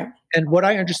 Right. And what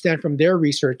I understand from their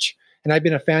research, and I've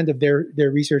been a fan of their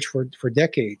research for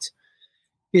decades,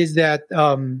 is that,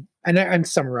 and I'm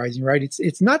summarizing, right?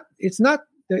 It's not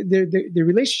the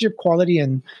relationship quality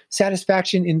and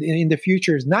satisfaction in the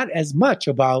future is not as much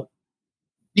about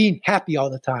being happy all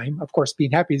the time. Of course,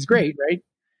 being happy is great, right?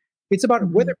 It's about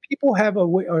whether people have a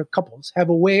way, or couples have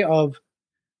a way of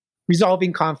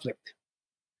resolving conflict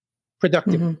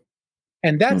productively.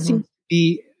 And that seems to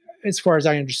be, as far as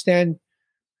I understand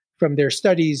from their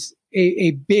studies,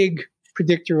 a big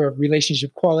predictor of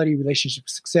relationship quality, relationship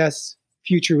success,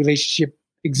 future relationship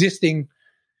existing,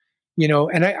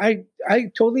 and I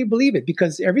totally believe it,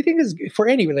 because everything is for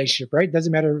any relationship, right?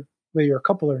 Doesn't matter whether you're a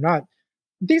couple or not.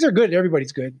 Things are good.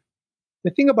 Everybody's good. The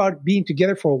thing about being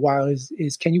together for a while is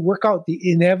can you work out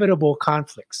the inevitable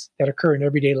conflicts that occur in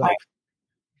everyday life?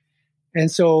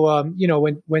 And so,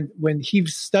 when he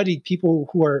studied people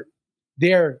who are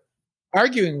there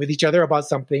arguing with each other about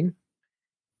something,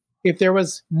 if there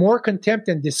was more contempt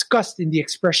and disgust in the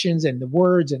expressions and the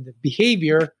words and the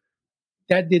behavior,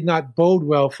 that did not bode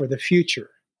well for the future.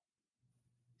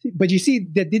 But you see,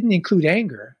 that didn't include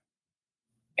anger.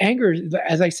 Anger,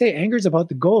 as I say, anger is about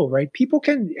the goal, right? People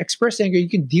can express anger. You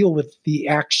can deal with the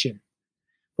action.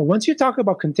 But once you talk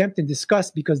about contempt and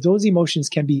disgust, because those emotions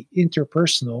can be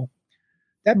interpersonal,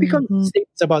 that becomes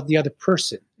statements about the other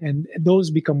person. And those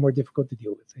become more difficult to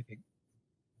deal with, I think.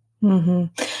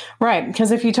 Right. Because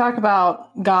if you talk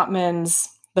about Gottman's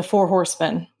The Four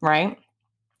Horsemen, right?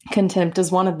 Contempt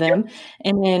is one of them.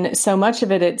 And then so much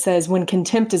of it says when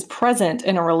contempt is present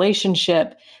in a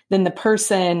relationship, then the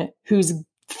person who's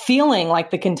feeling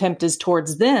like the contempt is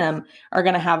towards them are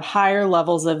going to have higher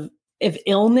levels of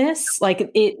illness. Like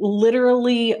it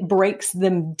literally breaks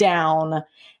them down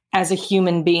as a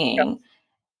human being.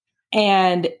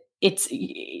 And it's,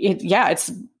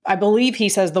 I believe he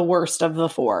says the worst of the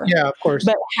four. Yeah, of course.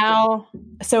 But how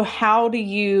do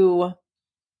you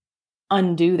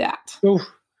undo that? Oof.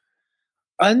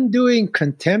 Undoing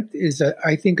contempt is,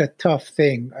 I think, a tough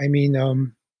thing. I mean,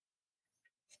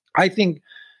 I think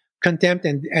contempt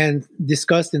and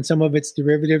disgust and some of its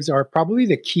derivatives are probably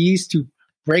the keys to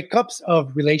breakups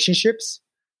of relationships,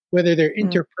 whether they're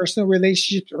interpersonal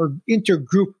relationships or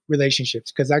intergroup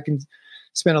relationships, because I can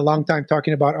spend a long time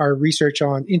talking about our research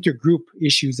on intergroup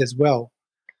issues as well,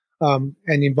 and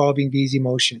involving these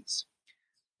emotions.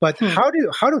 But how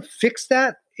to fix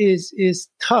that is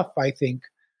tough, I think.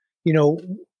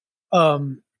 And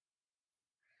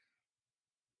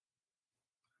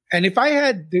if I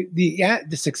had the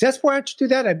successful answer to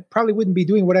that, I probably wouldn't be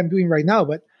doing what I'm doing right now.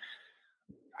 But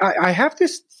I have to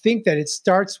think that it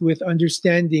starts with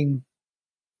understanding.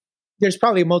 There's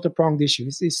probably a multi-pronged issue.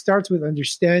 It starts with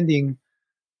understanding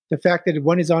the fact that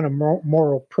one is on a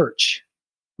moral perch,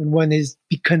 when one is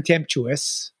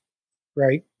contemptuous,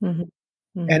 right?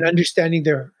 And understanding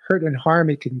the hurt and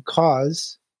harm it can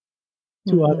cause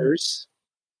to others.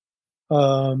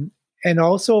 And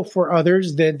also for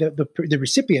others, the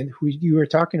recipient who you were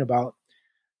talking about,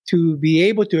 to be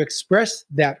able to express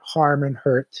that harm and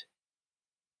hurt,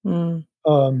 and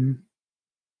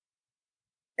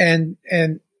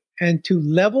to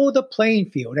level the playing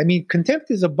field. I mean, contempt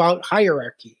is about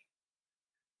hierarchy.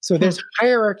 So there's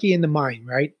hierarchy in the mind,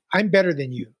 right? I'm better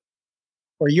than you,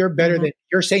 or you're better than,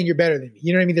 you're saying you're better than me.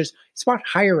 You know what I mean? It's about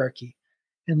hierarchy,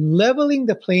 and leveling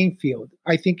the playing field,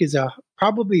 I think, is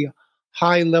probably a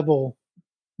high level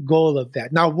goal of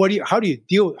that. Now, how do you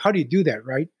do that,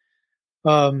 right?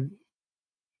 I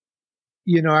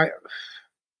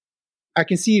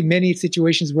can see many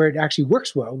situations where it actually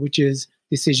works well, which is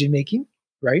decision making,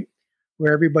 right?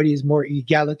 Where everybody is more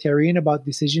egalitarian about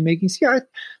decision making. See,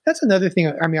 that's another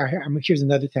thing. I mean, here's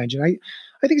another tangent.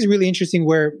 I think it's really interesting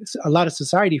where a lot of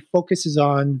society focuses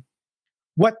on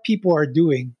what people are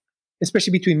doing,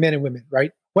 especially between men and women,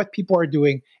 right? What people are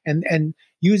doing and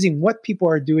using what people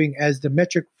are doing as the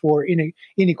metric for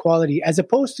inequality, as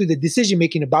opposed to the decision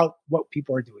making about what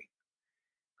people are doing.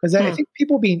 Because I think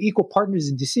people being equal partners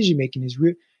in decision making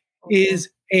is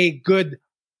a good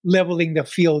leveling the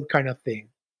field kind of thing.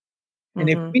 And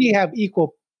if we have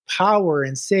equal power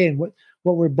and say in what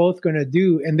we're both going to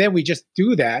do, and then we just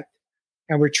do that,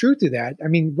 and we're true to that, I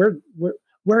mean,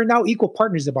 we're now equal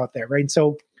partners about that, right? And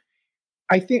so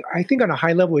I think on a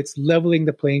high level, it's leveling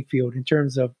the playing field in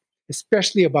terms of,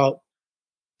 especially about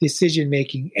decision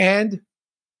making and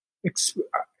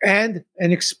an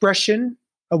expression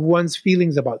of one's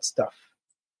feelings about stuff.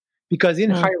 Because in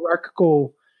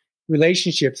hierarchical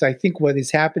relationships, I think what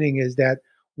is happening is that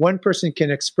one person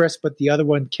can express, but the other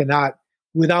one cannot,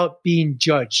 without being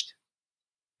judged.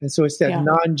 And so it's that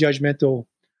non-judgmental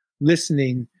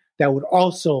listening that would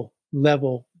also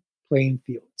level playing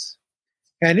fields.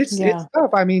 And it's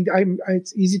tough. I mean,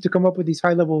 it's easy to come up with these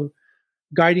high-level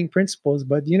guiding principles,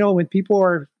 but when people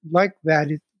are like that,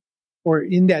 or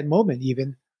in that moment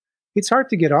even, it's hard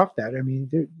to get off that. I mean,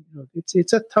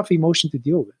 it's a tough emotion to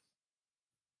deal with.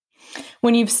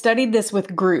 When you've studied this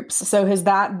with groups, so has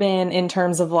that been in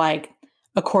terms of like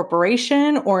a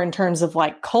corporation or in terms of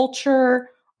like culture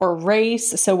or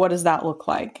race? So what does that look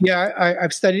like? Yeah,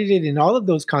 I've studied it in all of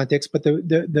those contexts, but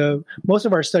the most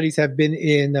of our studies have been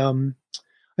in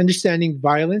understanding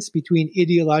violence between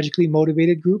ideologically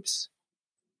motivated groups.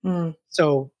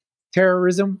 So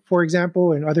terrorism, for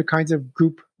example, and other kinds of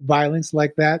group violence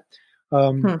like that.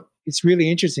 It's really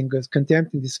interesting because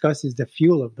contempt and disgust is the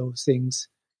fuel of those things,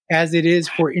 as it is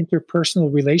for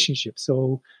interpersonal relationships.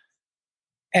 So,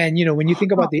 and when you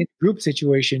think about the group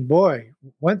situation, boy,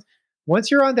 once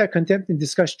you're on that contempt and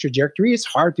disgust trajectory, it's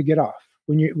hard to get off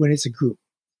when it's a group,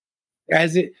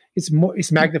 as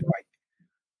it's magnified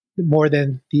more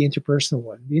than the interpersonal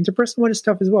one. The interpersonal one is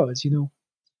tough as well, as you know.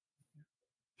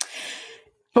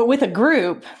 But with a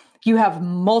group, you have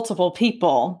multiple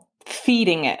people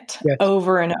feeding it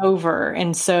over and over.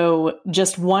 And so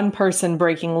just one person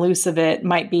breaking loose of it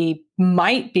might be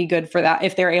good for that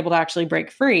if they're able to actually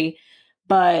break free.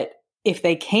 But if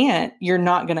they can't, you're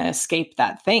not going to escape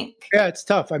that thing. Yeah, it's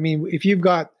tough. I mean, if you've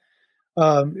got,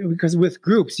 because with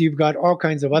groups, you've got all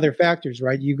kinds of other factors,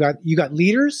 right? You got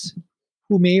leaders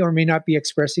who may or may not be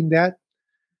expressing that.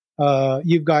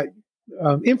 You've got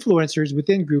influencers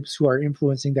within groups who are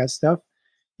influencing that stuff.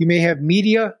 You may have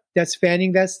media that's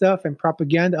fanning that stuff and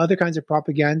propaganda, other kinds of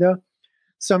propaganda.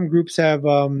 Some groups have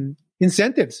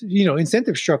incentives,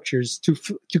 incentive structures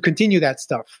to continue that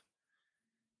stuff.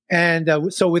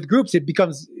 And so with groups, it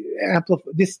becomes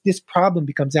this problem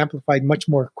becomes amplified much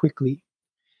more quickly.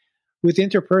 With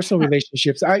interpersonal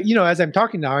relationships, as I'm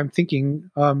talking now, I'm thinking,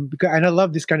 and I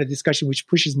love this kind of discussion, which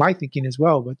pushes my thinking as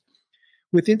well. But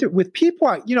with people,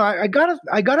 I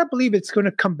gotta believe it's going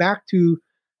to come back to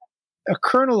a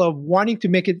kernel of wanting to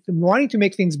make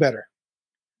things better.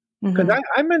 Because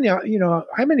I'm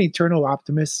an eternal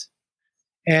optimist,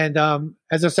 and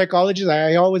as a psychologist,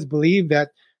 I always believe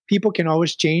that people can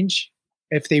always change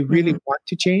if they really want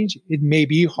to change. It may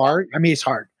be hard. I mean, it's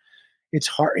hard. It's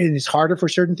hard, and it's harder for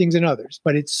certain things than others.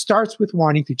 But it starts with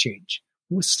wanting to change.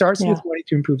 It starts with wanting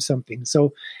to improve something.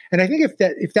 So, and I think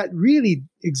if that really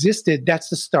existed, that's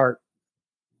the start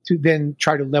to then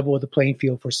try to level the playing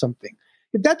field for something.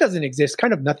 If that doesn't exist,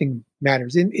 kind of nothing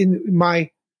matters in my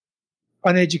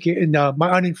uneducated,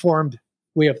 my uninformed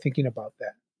way of thinking about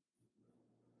that.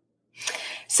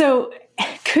 So,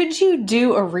 could you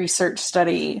do a research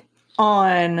study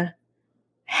on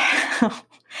how?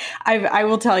 I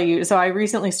will tell you. So I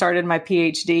recently started my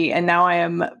PhD, and now I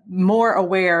am more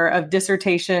aware of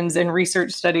dissertations and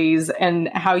research studies and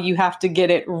how you have to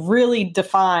get it really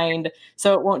defined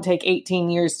so it won't take 18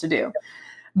 years to do.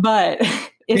 But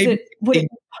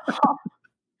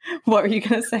what were you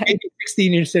going to say? Maybe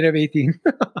 16 instead of 18.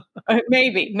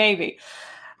 Maybe.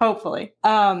 Hopefully.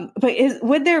 But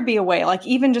would there be a way, like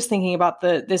even just thinking about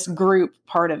this group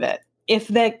part of it,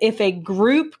 if a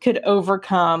group could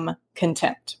overcome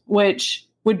contempt, which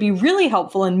would be really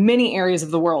helpful in many areas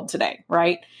of the world today,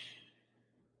 right?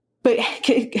 But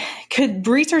could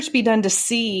research be done to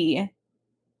see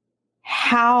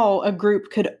how a group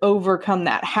could overcome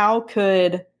that? How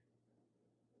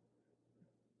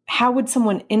would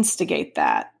someone instigate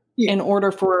that in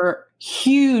order for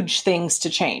huge things to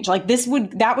change? Like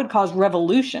that would cause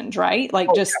revolutions, right? Like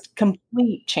just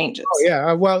complete changes. Oh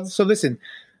yeah. Well, so listen,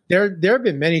 there have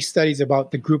been many studies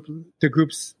about the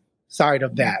group's side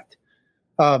of that,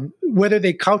 whether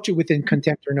they couch it within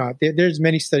contempt or not. There's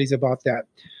many studies about that.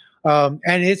 And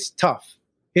it's tough.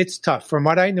 It's tough. From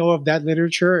what I know of that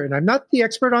literature, and I'm not the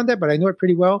expert on that, but I know it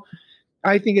pretty well.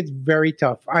 I think it's very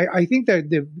tough. I think that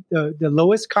the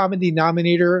lowest common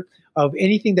denominator of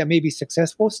anything that may be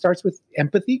successful starts with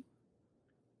empathy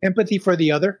for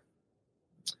the other.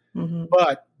 Mm-hmm.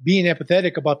 But being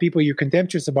empathetic about people you're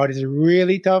contemptuous about is a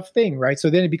really tough thing, right? So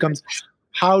then it becomes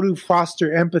how to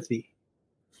foster empathy,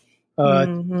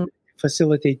 Mm-hmm.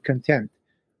 facilitate contempt.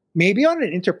 Maybe on an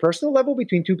interpersonal level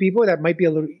between two people, that might be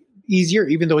a little easier,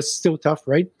 even though it's still tough,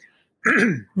 right?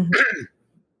 Mm-hmm.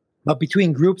 But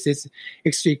between groups, it's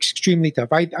extremely tough.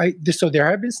 So there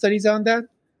have been studies on that,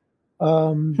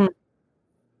 and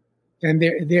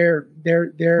they're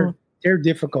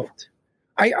difficult.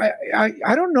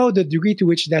 I don't know the degree to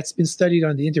which that's been studied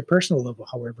on the interpersonal level,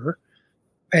 however,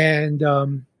 and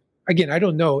again, I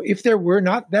don't know if there were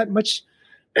not that much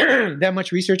that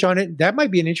much research on it. That might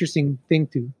be an interesting thing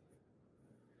to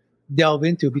delve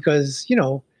into because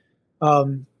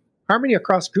harmony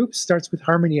across groups starts with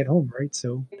harmony at home, right?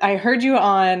 So I heard you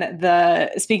on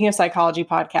the Speaking of Psychology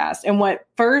podcast, and what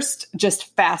first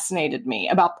just fascinated me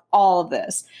about all of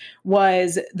this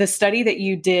was the study that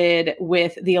you did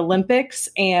with the Olympics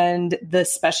and the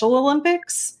Special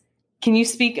Olympics. Can you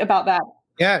speak about that?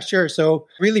 Yeah, sure. So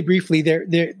really briefly,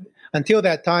 there until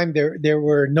that time, there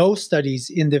were no studies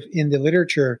in the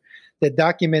literature that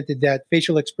documented that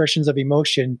facial expressions of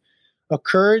emotion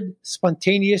occurred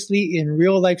spontaneously in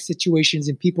real life situations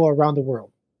in people around the world.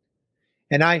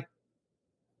 And I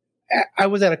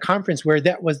was at a conference where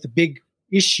that was the big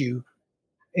issue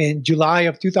in July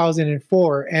of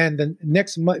 2004. And the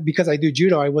next month, because I do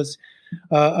judo, I was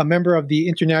a member of the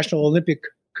International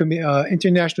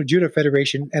Judo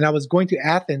Federation, and I was going to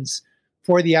Athens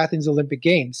for the Athens Olympic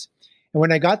Games. And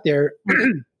when I got there,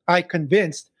 I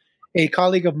convinced a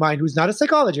colleague of mine who's not a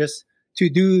psychologist to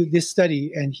do this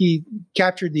study, and he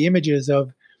captured the images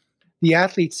of the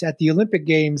athletes at the Olympic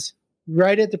Games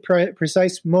right at the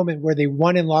precise moment where they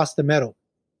won and lost the medal.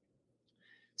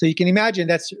 So you can imagine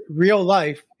that's real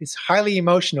life. It's highly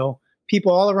emotional.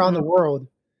 People all around the world.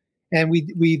 And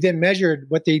we then measured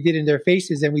what they did in their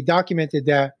faces, and we documented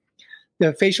that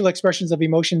the facial expressions of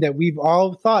emotion that we've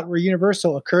all thought were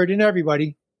universal occurred in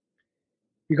everybody,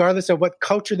 regardless of what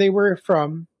culture they were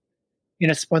from, in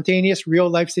a spontaneous real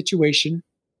life situation.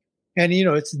 And,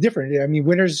 it's different. I mean,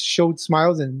 winners showed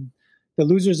smiles and the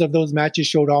losers of those matches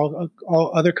showed all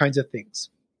other kinds of things.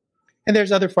 And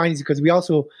there's other findings because we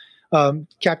also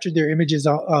captured their images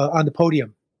on the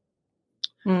podium.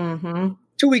 Mm-hmm.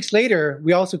 2 weeks later,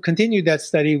 we also continued that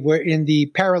study where in the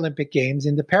Paralympic Games.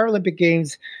 In the Paralympic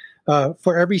Games,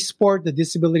 for every sport, the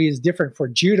disability is different. For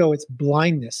judo, it's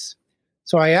blindness.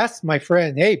 So I asked my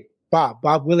friend, hey,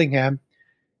 Bob Willingham,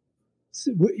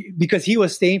 because he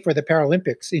was staying for the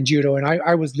Paralympics in judo and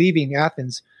I was leaving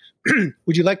Athens,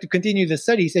 would you like to continue the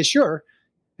study? He said, sure.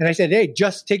 And I said, hey,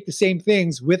 just take the same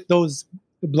things with those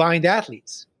blind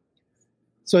athletes.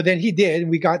 So then he did,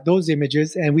 and we got those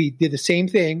images and we did the same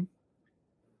thing.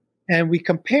 And we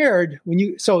compared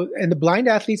and the blind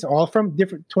athletes, all from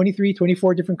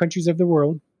 24 different countries of the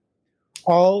world,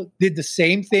 all did the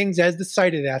same things as the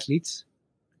sighted athletes.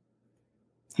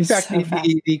 In fact,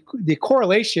 the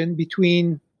correlation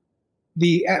between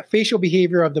the facial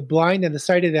behavior of the blind and the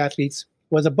sighted athletes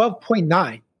was above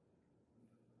 0.9.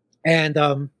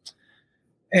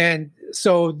 And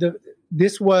so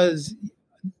this was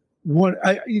one.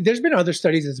 There's been other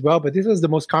studies as well, but this was the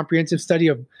most comprehensive study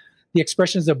of the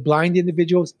expressions of blind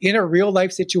individuals in a real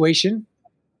life situation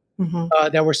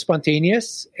that were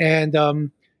spontaneous. And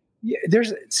the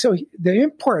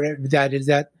import of that is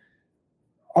that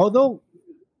although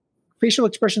facial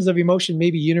expressions of emotion may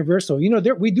be universal,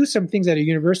 we do some things that are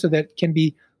universal that can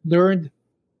be learned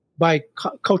by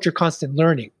culture constant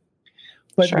learning.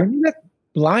 But when you get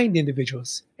blind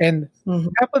individuals, and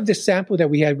half of the sample that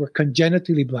we had were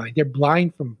congenitally blind, they're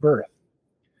blind from birth.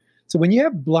 So when you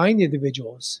have blind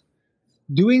individuals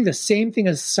doing the same thing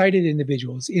as sighted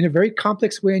individuals in a very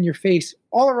complex way in your face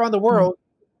all around the world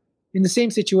in the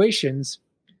same situations,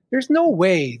 there's no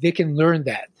way they can learn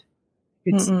that.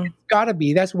 It's got to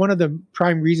be. That's one of the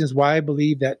prime reasons why I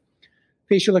believe that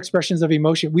facial expressions of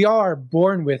emotion, we all are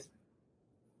born with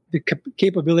the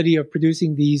capability of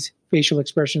producing these facial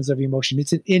expressions of emotion.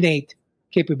 It's an innate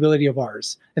capability of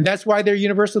ours. And that's why they're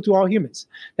universal to all humans.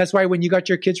 That's why when you got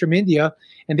your kids from India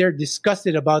and they're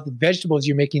disgusted about the vegetables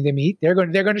you're making them eat, they're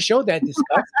going to show that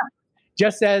disgust.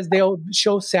 Just as they'll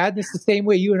show sadness the same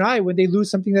way you and I when they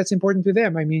lose something that's important to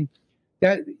them. I mean,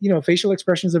 that, facial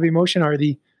expressions of emotion are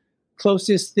the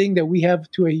closest thing that we have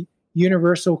to a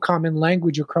universal common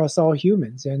language across all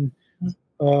humans. And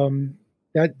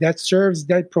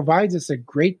that provides us a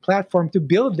great platform to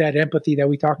build that empathy that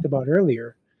we talked about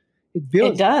earlier.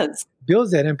 It does.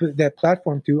 Builds that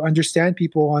platform to understand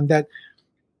people on that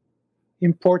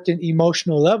important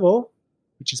emotional level,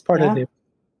 which is part of the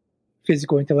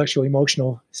physical, intellectual,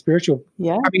 emotional, spiritual.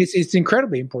 Yeah. I mean, it's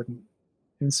incredibly important.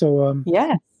 And so,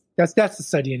 that's the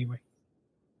study anyway.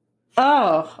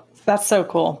 Oh, that's so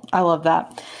cool. I love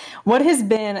that. This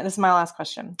is my last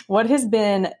question. What has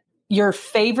been your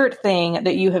favorite thing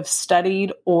that you have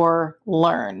studied or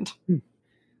learned?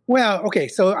 Well, okay.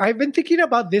 So I've been thinking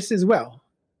about this as well.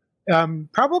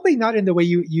 Probably not in the way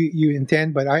you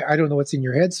intend, but I don't know what's in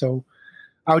your head. So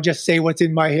I'll just say what's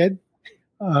in my head.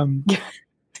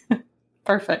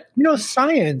 Perfect.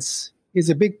 Science is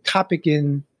a big topic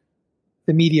in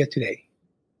the media today.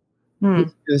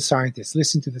 Listen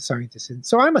to the scientists. And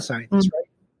so I'm a scientist,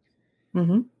 right?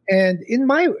 Mm-hmm. And in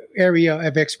my area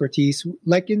of expertise,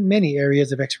 like in many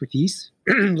areas of expertise,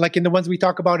 like in the ones we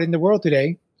talk about in the world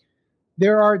today,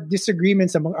 there are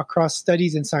disagreements across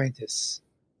studies and scientists.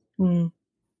 And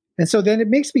so then it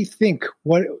makes me think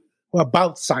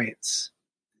about science.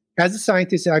 As a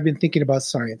scientist, I've been thinking about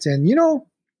science. And,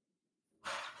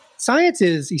 science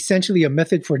is essentially a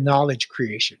method for knowledge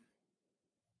creation,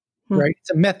 right? It's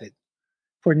a method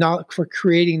for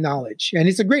creating knowledge. And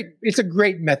it's a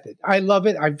great method. I love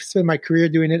it. I've spent my career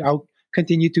doing it. I'll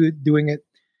continue doing it.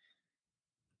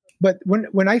 But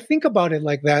when I think about it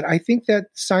like that, I think that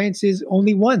science is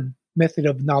only one method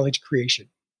of knowledge creation.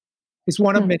 It's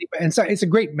one of many, and so it's a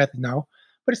great method now,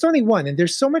 but it's only one. And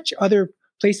there's so much other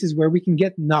places where we can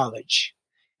get knowledge,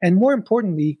 and more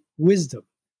importantly, wisdom.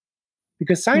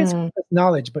 Because science gives us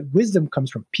knowledge, but wisdom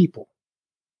comes from people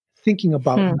thinking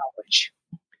about knowledge.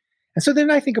 And so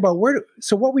then I think about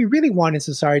what we really want in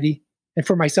society, and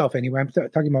for myself anyway, I'm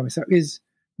talking about myself, is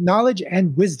knowledge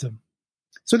and wisdom.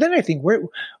 So then I think,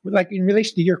 like in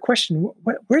relation to your question,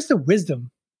 where's the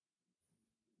wisdom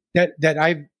that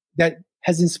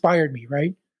has inspired me,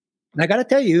 right? And I got to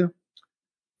tell you,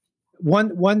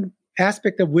 one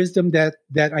aspect of wisdom that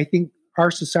I think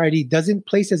our society doesn't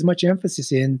place as much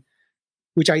emphasis in,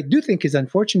 which I do think is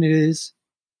unfortunate, is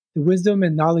the wisdom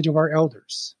and knowledge of our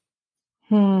elders.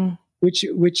 Which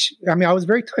I mean, I was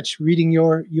very touched reading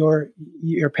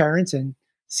your parents and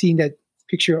seeing that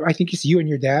picture. I think it's you and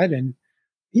your dad, and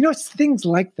it's things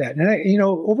like that. And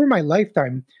over my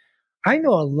lifetime, I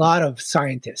know a lot of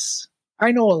scientists.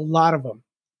 I know a lot of them.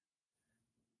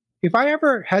 If I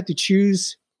ever had to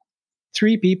choose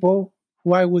 3 people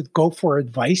who I would go for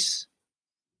advice,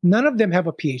 none of them have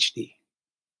a PhD.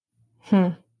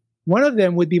 One of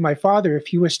them would be my father if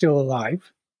he was still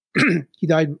alive. He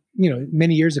died,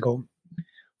 many years ago.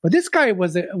 But this guy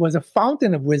was a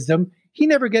fountain of wisdom. He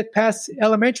never get past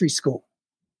elementary school.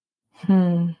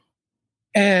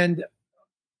 And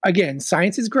again,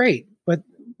 science is great, but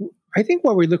I think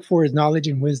what we look for is knowledge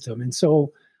and wisdom. And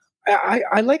so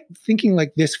I like thinking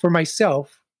like this for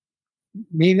myself.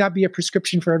 May not be a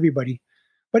prescription for everybody,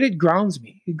 but it grounds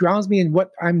me. It grounds me in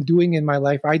what I'm doing in my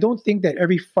life. I don't think that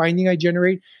every finding I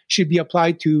generate should be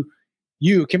applied to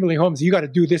you, Kimberly Holmes. You got to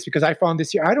do this because I found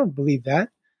this here. I don't believe that.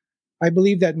 I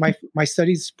believe that my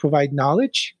studies provide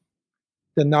knowledge.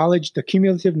 The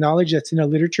cumulative knowledge that's in a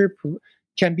literature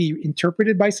can be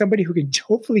interpreted by somebody who can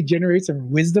hopefully generate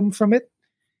some wisdom from it,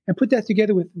 and put that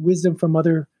together with wisdom from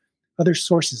other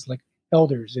sources like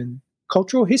elders and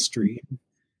cultural history and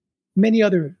many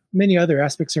other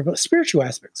aspects of spiritual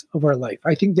aspects of our life.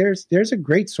 I think there's a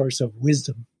great source of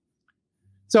wisdom.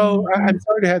 So I'm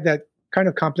sorry to have that kind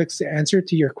of complex answer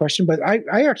to your question, but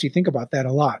I actually think about that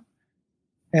a lot.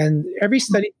 And every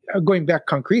study, going back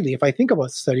concretely, if I think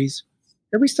about studies,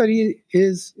 every study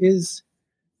is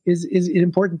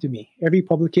important to me. Every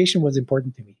publication was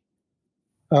important to me.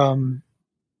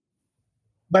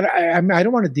 But I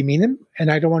don't want to demean them, and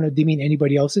I don't want to demean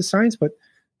anybody else's science, but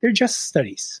they're just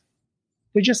studies.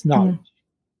 They're just knowledge.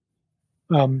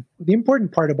 The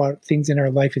important part about things in our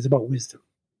life is about wisdom.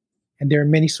 And there are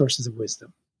many sources of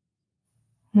wisdom.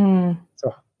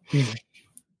 So, anyway.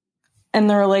 And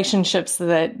the relationships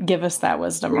that give us that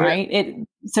wisdom, right?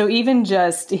 So even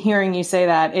just hearing you say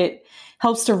that, it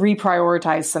helps to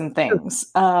reprioritize some things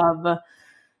of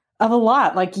a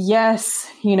lot. Like, yes,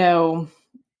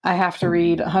 I have to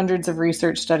read hundreds of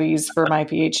research studies for my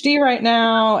PhD right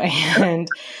now. And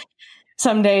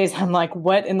some days I'm like,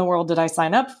 what in the world did I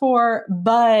sign up for?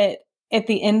 But at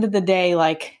the end of the day,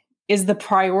 like, is the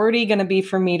priority going to be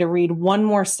for me to read one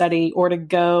more study or to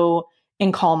go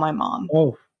and call my mom?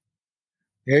 Oh,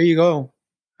 there you go.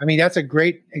 I mean, that's a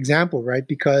great example, right?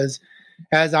 Because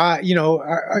as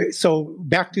so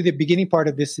back to the beginning part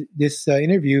of this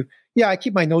interview, Yeah, I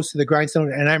keep my nose to the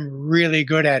grindstone, and I'm really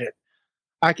good at it.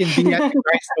 I can be at the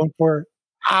grindstone for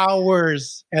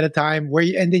hours at a time,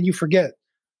 and then you forget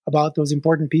about those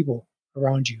important people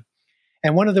around you.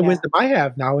 And one of the wisdom I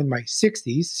have now in my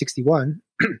 60s, 61,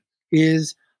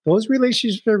 is those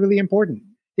relationships are really important,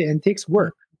 and it takes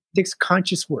work. It takes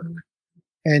conscious work.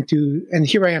 And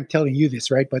here I am telling you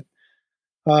this, right? But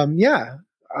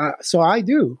so I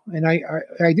do, and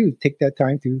I do take that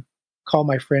time to call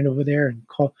my friend over there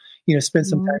and spend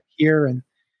some time here. And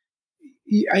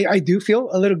I do feel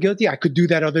a little guilty. I could do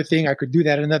that other thing. I could do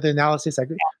that another analysis.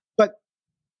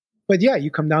 But yeah,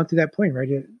 you come down to that point, right?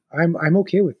 I'm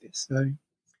okay with this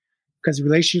because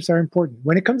relationships are important.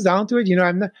 When it comes down to it,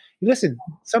 I'm not. Listen,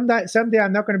 someday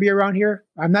I'm not going to be around here.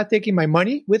 I'm not taking my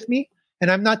money with me, and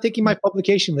I'm not taking my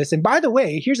publication list. And by the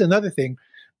way, here's another thing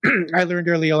I learned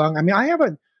early along. I mean,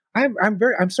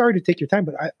 I'm sorry to take your time,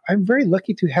 but I'm very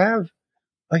lucky to have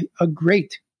a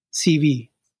great CV.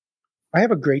 I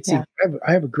have a great CV.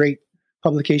 I have a great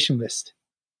publication list.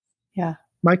 Yeah.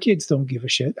 My kids don't give a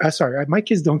shit. Sorry, my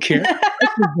kids don't care. My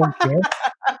kids don't care.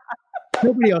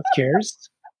 Nobody else cares.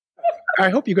 I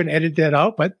hope you're going to edit that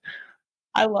out, but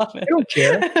I love it. They don't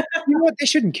care. You know what? They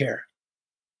shouldn't care.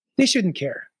 They shouldn't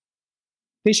care.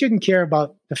 They shouldn't care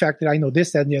about the fact that I know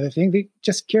this, that, and the other thing. They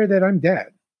just care that I'm dad.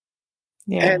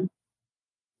 Yeah. And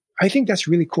I think that's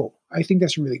really cool. I think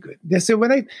that's really good. So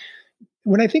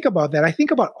when I think about that, I think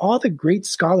about all the great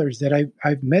scholars that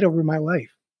I've met over my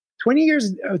life. 10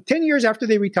 years after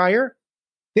they retire,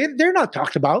 they're not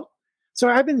talked about. So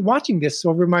I've been watching this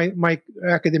over my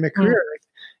academic career.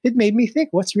 It made me think,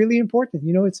 what's really important?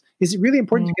 Is it really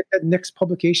important to get that next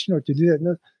publication or to do that?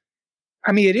 No.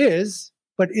 I mean, it is,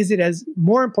 but is it as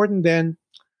more important than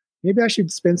maybe I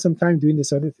should spend some time doing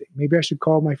this other thing? Maybe I should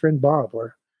call my friend Bob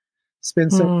or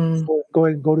spend some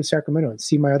go to Sacramento and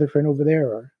see my other friend over there,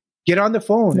 or get on the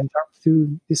phone and talk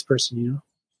to this person.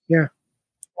 Yeah.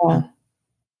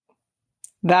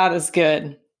 That is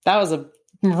good. That was a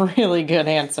really good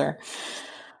answer.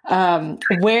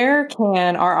 Where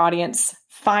can our audience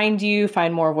find you,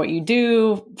 find more of what you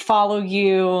do, follow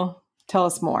you? Tell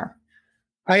us more.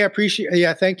 I appreciate.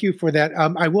 Yeah, thank you for that.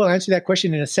 I will answer that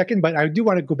question in a second, but I do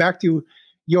want to go back to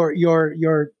your.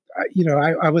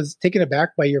 I was taken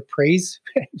aback by your praise,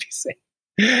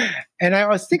 and I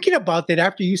was thinking about that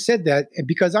after you said that,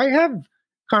 because I have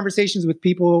conversations with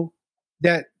people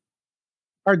that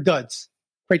are duds,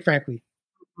 quite frankly,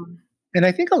 and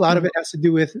I think a lot of it has to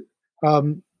do with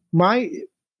my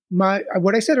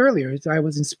what I said earlier. Is I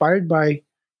was inspired by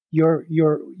your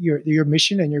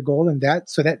mission and your goal, and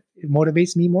so that it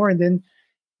motivates me more. And then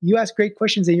you ask great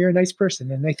questions, and you're a nice person,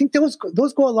 and I think those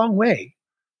go a long way.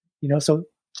 So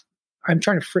I'm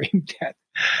trying to frame that.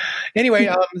 Anyway,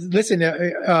 listen.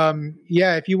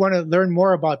 If you want to learn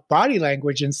more about body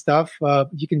language and stuff,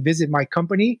 you can visit my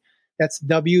company. That's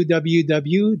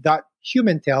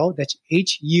www.humantell. That's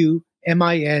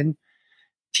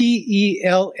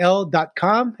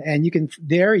HUMINTELL.com, and you can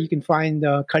find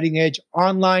cutting edge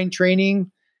online training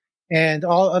and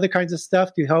all other kinds of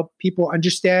stuff to help people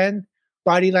understand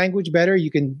body language better.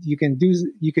 You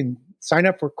can sign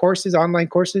up for courses, online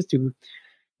courses to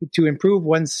improve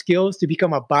one's skills to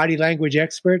become a body language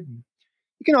expert. You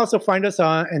can also find us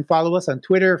and follow us on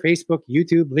Twitter, Facebook,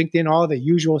 YouTube, LinkedIn, all the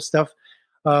usual stuff.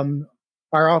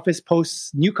 Our office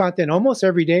posts new content almost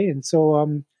every day, and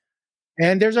so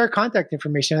and there's our contact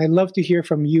information. I'd love to hear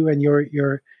from you and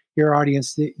your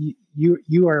audience.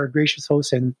 You are a gracious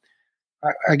host, and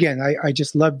I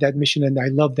just love that mission, and I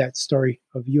love that story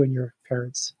of you and your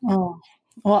parents. Oh,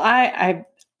 well, I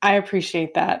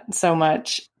appreciate that so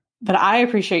much, but I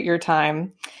appreciate your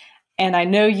time. And I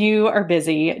know you are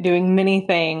busy doing many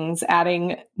things,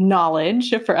 adding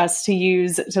knowledge for us to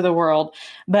use to the world.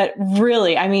 But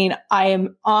really, I mean, I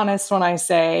am honest when I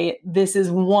say this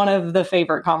is one of the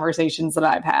favorite conversations that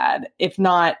I've had, if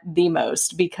not the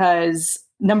most, because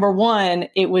number one,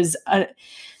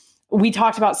 we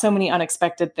talked about so many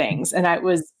unexpected things, and it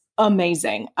was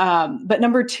amazing. But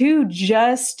number two,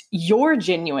 just your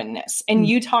genuineness. And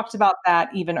you talked about that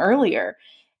even earlier.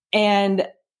 And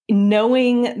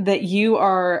knowing that you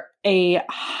are a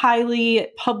highly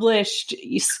published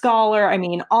scholar, I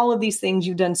mean, all of these things,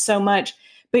 you've done so much,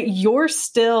 but you're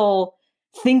still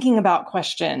thinking about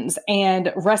questions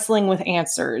and wrestling with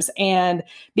answers and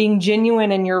being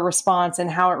genuine in your response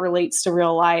and how it relates to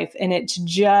real life. And it's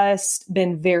just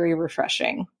been very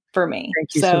refreshing for me.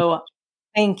 Thank you so much.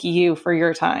 Thank you for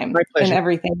your time and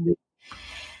everything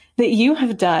that you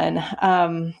have done.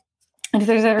 And if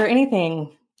there's ever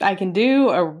anything I can do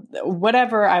or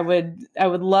whatever, I would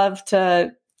love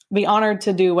to be honored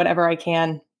to do whatever I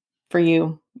can for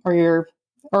you or your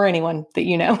or anyone that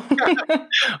you know.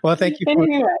 Well, thank you.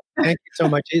 Anyway. Thank you so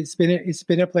much. It's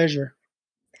been a pleasure.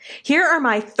 Here are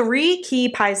my 3 key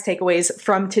pies takeaways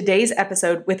from today's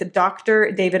episode with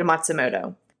Dr. David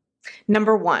Matsumoto.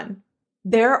 Number 1,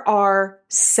 there are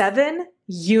 7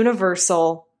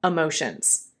 universal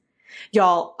emotions.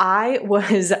 Y'all, I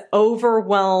was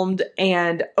overwhelmed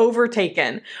and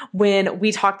overtaken when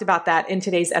we talked about that in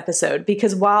today's episode,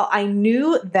 because while I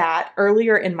knew that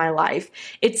earlier in my life,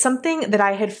 it's something that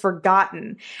I had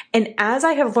forgotten. And as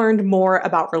I have learned more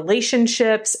about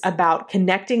relationships, about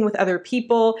connecting with other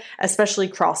people, especially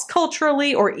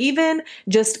cross-culturally or even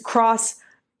just cross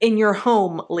in your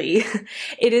home, Lee,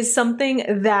 it is something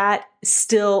that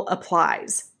still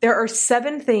applies. There are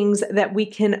 7 things that we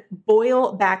can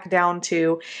boil back down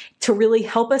to really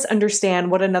help us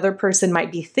understand what another person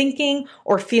might be thinking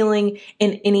or feeling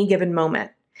in any given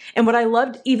moment. And what I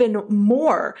loved even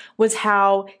more was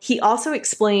how he also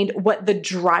explained what the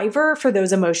driver for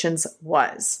those emotions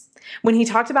was. When he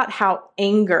talked about how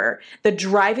anger, the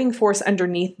driving force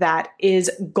underneath that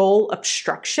is goal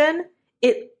obstruction,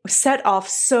 it set off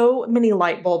so many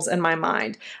light bulbs in my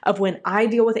mind of when I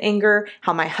deal with anger,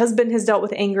 how my husband has dealt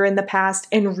with anger in the past,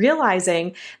 and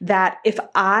realizing that if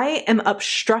I am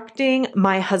obstructing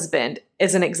my husband,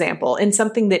 as an example, in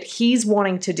something that he's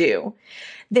wanting to do,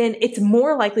 then it's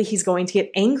more likely he's going to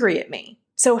get angry at me.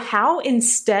 So how,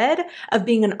 instead of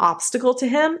being an obstacle to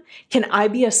him, can I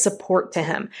be a support to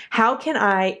him? How can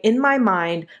I, in my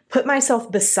mind, put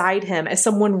myself beside him as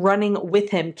someone running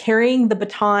with him, carrying the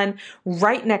baton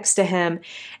right next to him?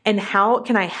 And how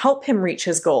can I help him reach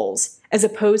his goals as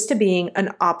opposed to being an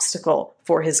obstacle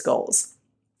for his goals?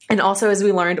 And also, as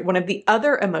we learned, one of the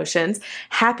other emotions,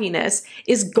 happiness,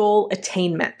 is goal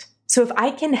attainment. So if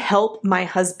I can help my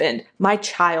husband, my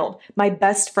child, my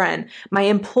best friend, my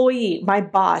employee, my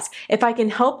boss, if I can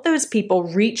help those people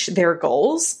reach their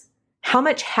goals, how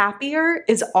much happier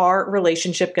is our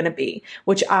relationship going to be?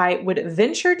 Which I would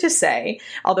venture to say,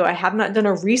 although I have not done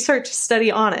a research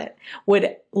study on it,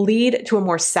 would lead to a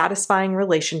more satisfying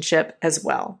relationship as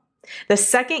well. The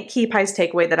second key pies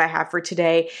takeaway that I have for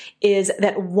today is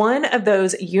that one of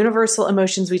those universal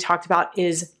emotions we talked about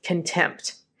is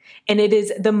contempt. And it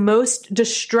is the most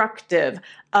destructive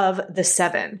of the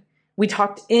 7. We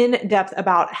talked in depth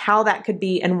about how that could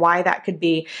be and why that could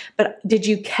be. But did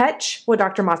you catch what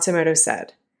Dr. Matsumoto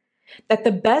said? That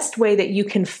the best way that you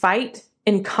can fight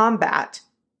and combat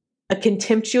a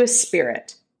contemptuous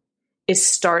spirit is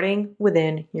starting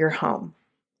within your home.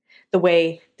 The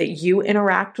way that you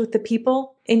interact with the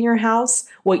people in your house,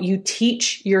 what you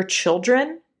teach your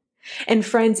children. And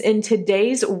friends, in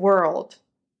today's world,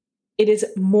 it is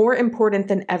more important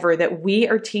than ever that we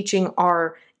are teaching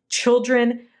our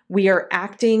children, we are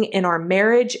acting in our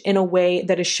marriage in a way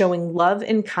that is showing love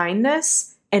and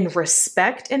kindness and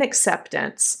respect and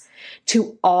acceptance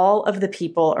to all of the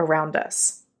people around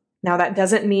us. Now, that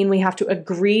doesn't mean we have to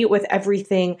agree with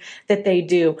everything that they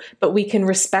do, but we can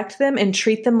respect them and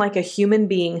treat them like a human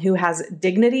being who has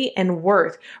dignity and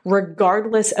worth,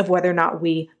 regardless of whether or not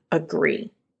we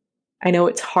agree. I know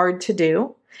it's hard to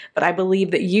do, but I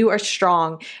believe that you are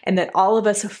strong and that all of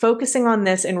us focusing on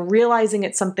this and realizing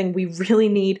it's something we really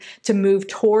need to move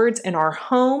towards in our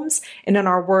homes and in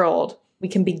our world, we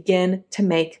can begin to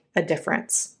make a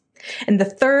difference. And the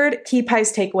third key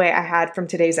pies takeaway I had from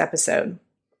today's episode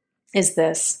is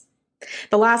this.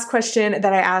 The last question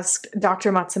that I asked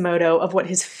Dr. Matsumoto of what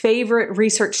his favorite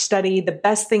research study, the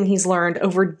best thing he's learned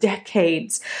over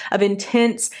decades of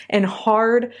intense and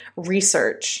hard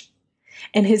research.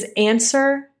 And his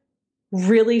answer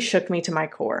really shook me to my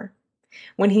core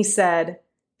when he said,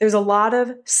 there's a lot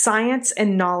of science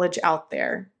and knowledge out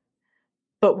there,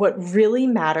 but what really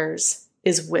matters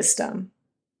is wisdom.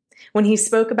 When he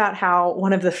spoke about how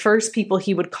one of the first people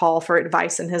he would call for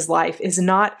advice in his life is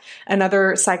not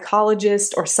another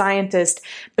psychologist or scientist,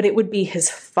 but it would be his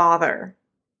father,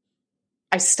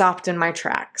 I stopped in my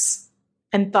tracks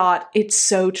and thought, it's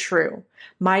so true.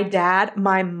 My dad,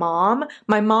 my mom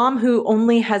who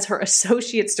only has her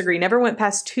associate's degree, never went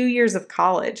past 2 years of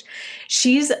college.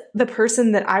 She's the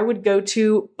person that I would go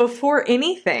to before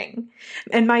anything.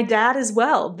 And my dad as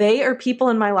well. They are people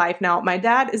in my life. Now, my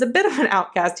dad is a bit of an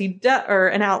outcast, or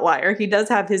an outlier. He does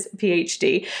have his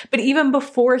PhD. But even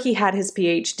before he had his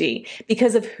PhD,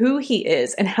 because of who he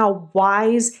is and how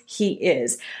wise he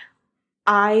is,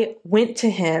 I went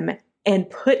to him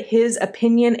and put his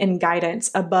opinion and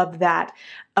guidance above that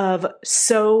of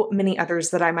so many others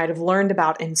that I might have learned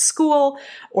about in school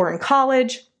or in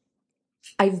college.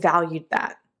 I valued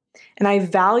that. And I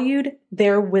valued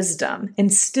their wisdom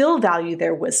and still value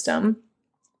their wisdom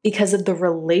because of the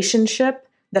relationship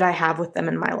that I have with them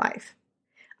in my life.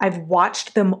 I've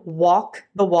watched them walk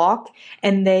the walk,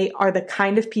 and they are the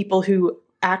kind of people who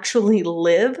actually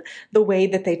live the way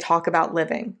that they talk about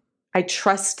living. I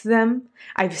trust them.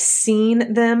 I've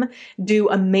seen them do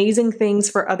amazing things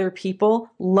for other people,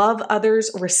 love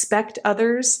others, respect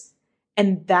others.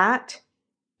 And that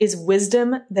is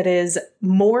wisdom that is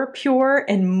more pure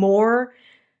and more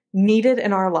needed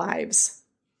in our lives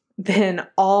than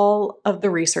all of the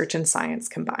research and science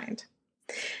combined.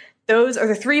 Those are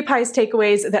the 3 Pies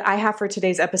takeaways that I have for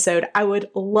today's episode. I would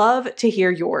love to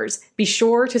hear yours. Be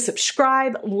sure to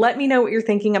subscribe. Let me know what you're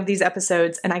thinking of these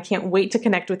episodes, and I can't wait to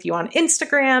connect with you on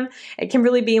Instagram at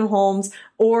Kimberly Beam Holmes,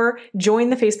 or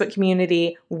join the Facebook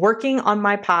community Working on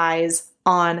My Pies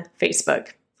on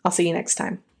Facebook. I'll see you next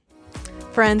time.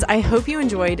 Friends, I hope you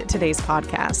enjoyed today's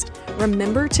podcast.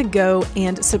 Remember to go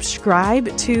and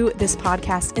subscribe to this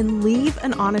podcast and leave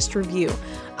an honest review.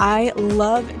 I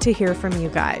love to hear from you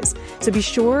guys. So be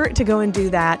sure to go and do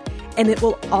that. And it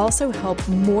will also help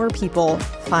more people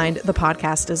find the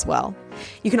podcast as well.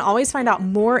 You can always find out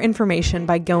more information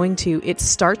by going to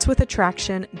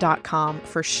itstartswithattraction.com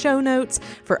for show notes,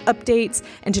 for updates,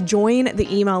 and to join the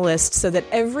email list so that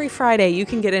every Friday you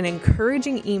can get an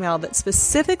encouraging email that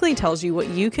specifically tells you what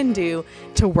you can do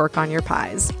to work on your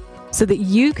pies so that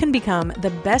you can become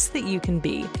the best that you can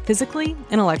be physically,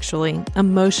 intellectually,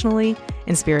 emotionally,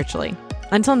 and spiritually.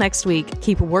 Until next week,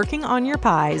 keep working on your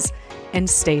pies and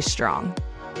stay strong.